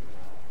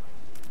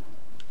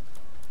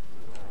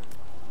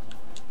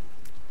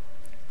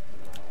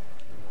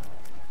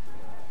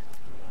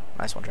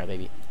 Nice one, Dry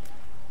Baby.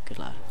 Good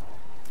lad.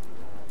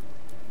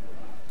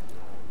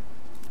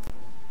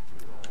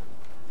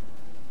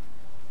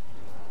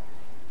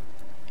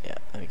 Yeah,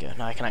 there we go.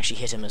 Now I can actually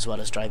hit him as well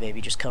as Dry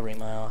Baby, just covering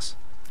my ass.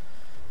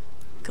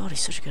 God,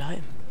 he's such a good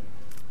item.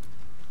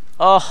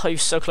 Oh, he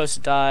was so close to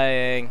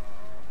dying.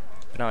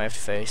 But now I have to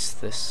face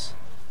this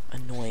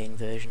annoying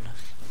version.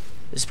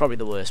 This is probably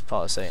the worst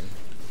part of Satan.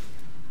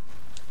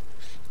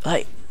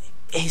 Like,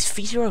 his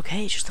feet are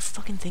okay, it's just the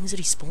fucking things that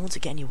he spawns that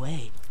get in your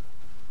way.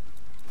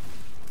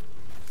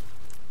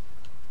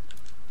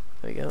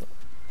 There we go.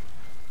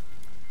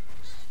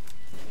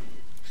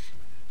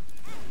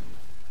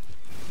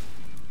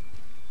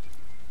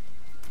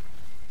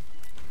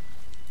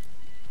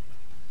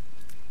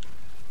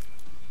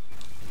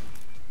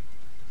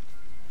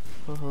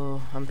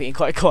 Oh, I'm being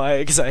quite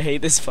quiet because I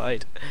hate this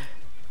fight.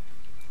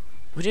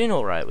 We're doing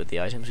alright with the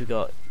items we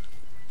got.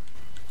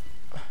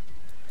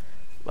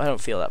 I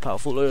don't feel that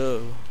powerful.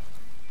 Oh.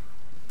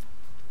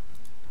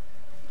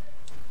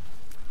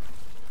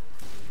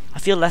 I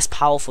feel less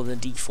powerful than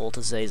default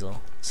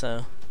Azazel,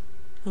 so...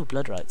 Oh,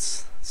 blood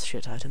rights. That's a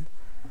shit item.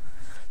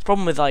 The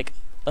problem with, like,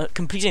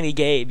 completing the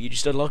game, you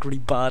just unlock really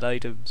bad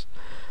items.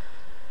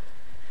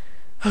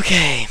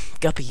 Okay,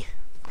 Guppy.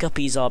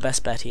 Guppy's our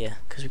best bet here,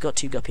 because we've got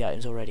 2 Guppy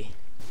items already.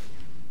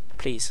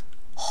 Please.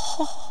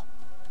 Oh.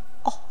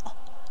 Oh.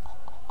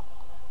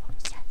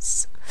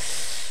 Yes.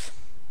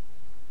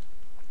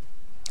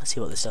 Let's see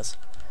what this does.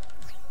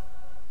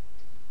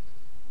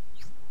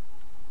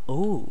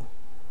 Ooh.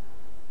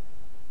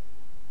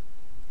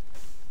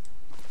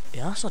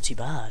 Yeah, that's not too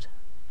bad.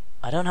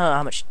 I don't know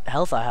how much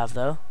health I have,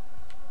 though.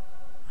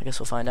 I guess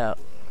we'll find out.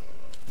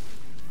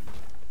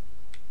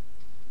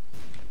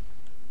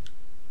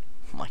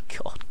 Oh my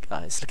god,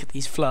 guys, look at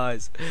these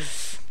flies.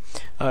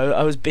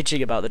 I was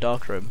bitching about the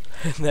dark room,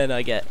 and then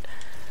I get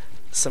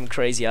some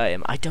crazy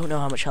item. I don't know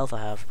how much health I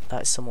have.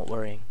 That is somewhat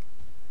worrying.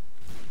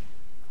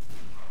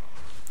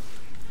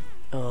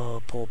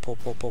 Oh, poor.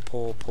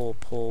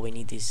 We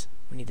need these.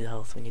 We need the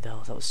health. We need the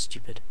health. That was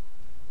stupid.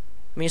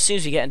 I mean, as soon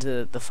as we get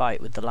into the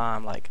fight with the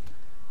lamb, like,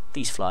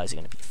 these flies are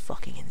going to be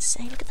fucking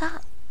insane. Look at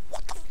that.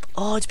 What the f—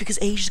 Oh, it's because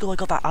ages ago I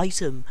got that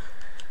item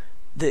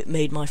that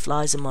made my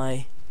flies and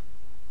my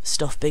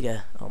stuff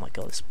bigger. Oh my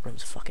god, this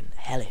room's fucking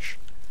hellish.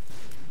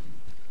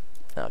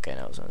 Okay,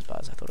 no, it wasn't as bad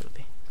as I thought it would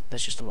be.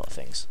 There's just a lot of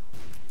things.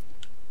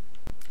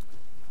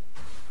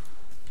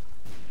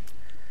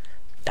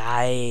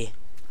 Die.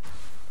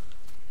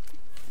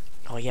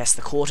 Oh yes,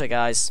 the quarter,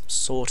 guys.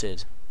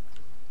 Sorted.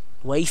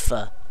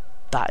 Wafer.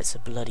 That is a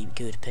bloody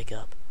good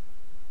pickup.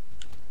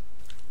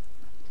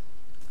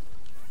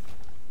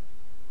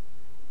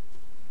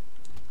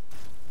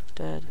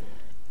 Dead.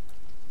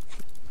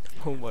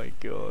 Oh my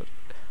god.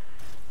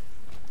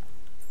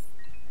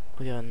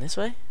 We're going this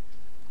way?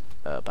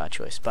 Bad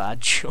choice.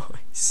 Bad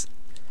choice.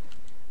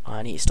 Oh,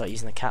 I need to start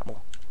using the cat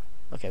more.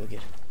 Okay, we're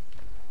good.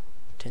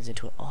 Turns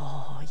into a...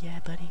 Oh, yeah,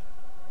 buddy.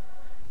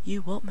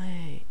 You what,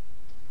 mate?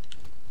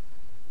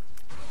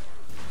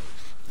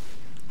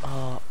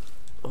 Oh,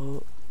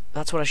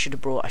 that's what I should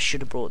have brought. I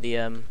should have brought the,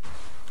 I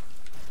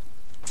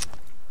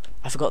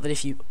forgot that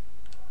if you...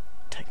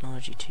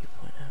 Technology 2.0.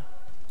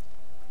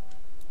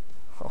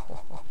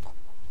 Oh,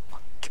 my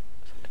God.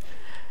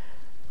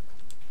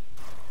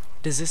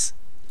 Does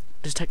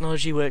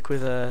technology work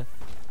with, our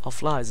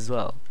flies as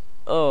well?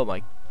 Oh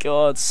my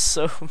God,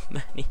 so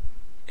many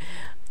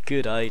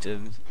good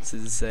items. It's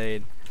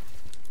insane.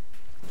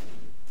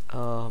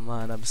 Oh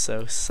man, I'm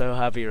so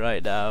happy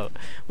right now.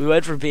 We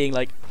went from being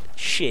like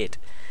shit.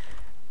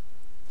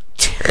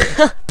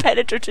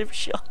 Penetrative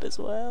shot as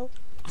well.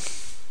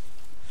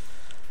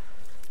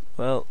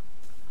 Well,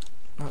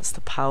 that's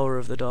the power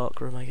of the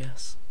dark room, I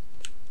guess.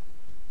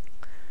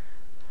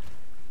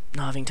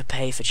 Not having to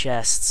pay for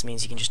chests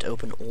means you can just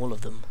open all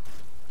of them.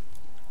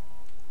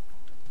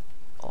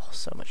 Oh,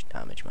 so much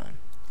damage, man.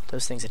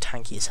 Those things are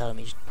tanky as hell, and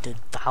we just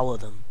devour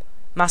them.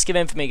 Mask of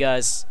Infamy,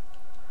 guys.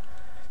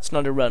 It's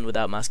not a run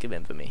without Mask of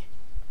Infamy.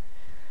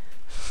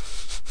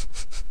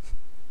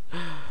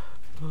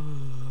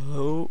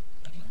 Oh.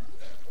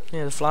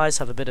 Yeah, the flies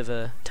have a bit of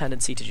a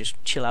tendency to just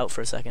chill out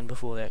for a second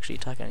before they actually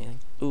attack anything.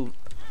 Ooh.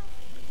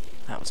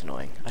 That was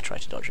annoying. I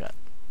tried to dodge that.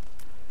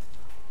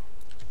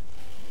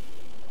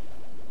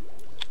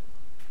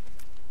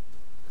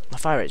 My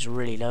fire rate is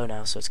really low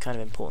now, so it's kind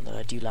of important that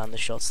I do land the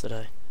shots that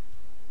I...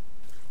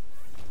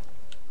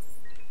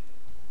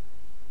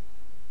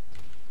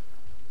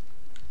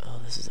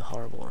 Oh, this is a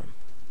horrible room.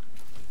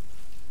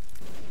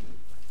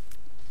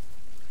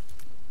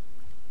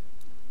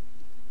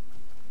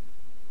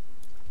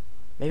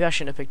 Maybe I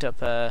shouldn't have picked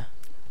up, I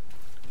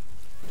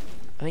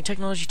think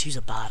Technology 2 is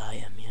a bad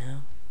item, you know?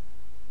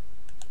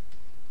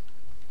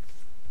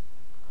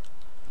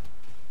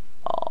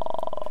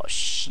 Oh,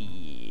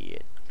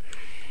 shit.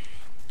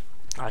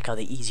 I like how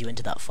they ease you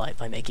into that fight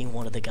by making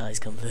one of the guys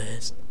come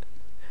first.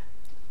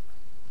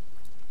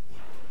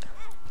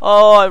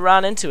 Oh, I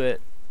ran into it.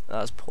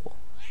 That was poor.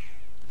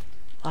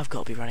 I've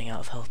got to be running out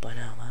of health by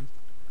now, man.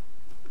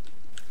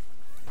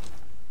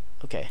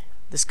 Okay,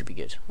 this could be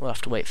good. We'll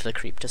have to wait for the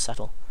creep to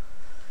settle.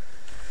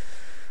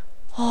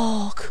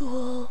 Oh,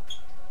 cool.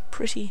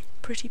 Pretty,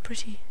 pretty,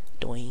 pretty.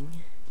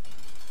 Doing.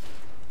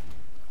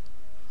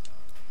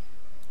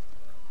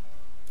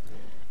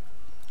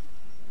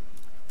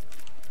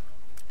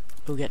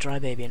 We'll get Dry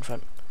Baby in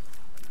front.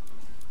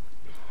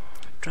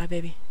 Dry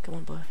Baby, come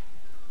on, boy.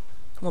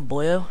 Come on,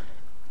 boyo.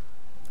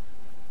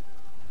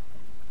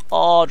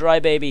 Oh, Dry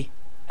Baby.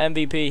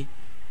 MVP.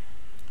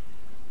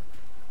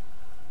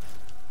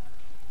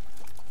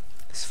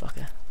 This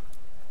fucker.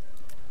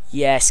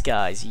 Yes,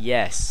 guys,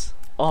 yes.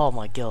 Oh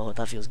my God,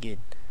 that feels good.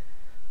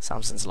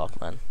 Samson's lock,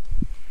 man.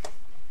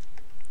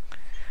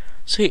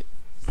 See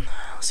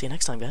you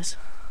next time, guys.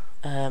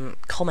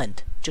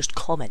 Comment. Just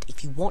comment.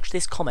 If you watch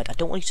this, comment. I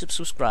don't want you to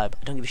subscribe.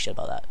 I don't give a shit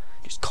about that.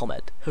 Just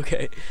comment.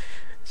 Okay.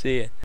 See ya.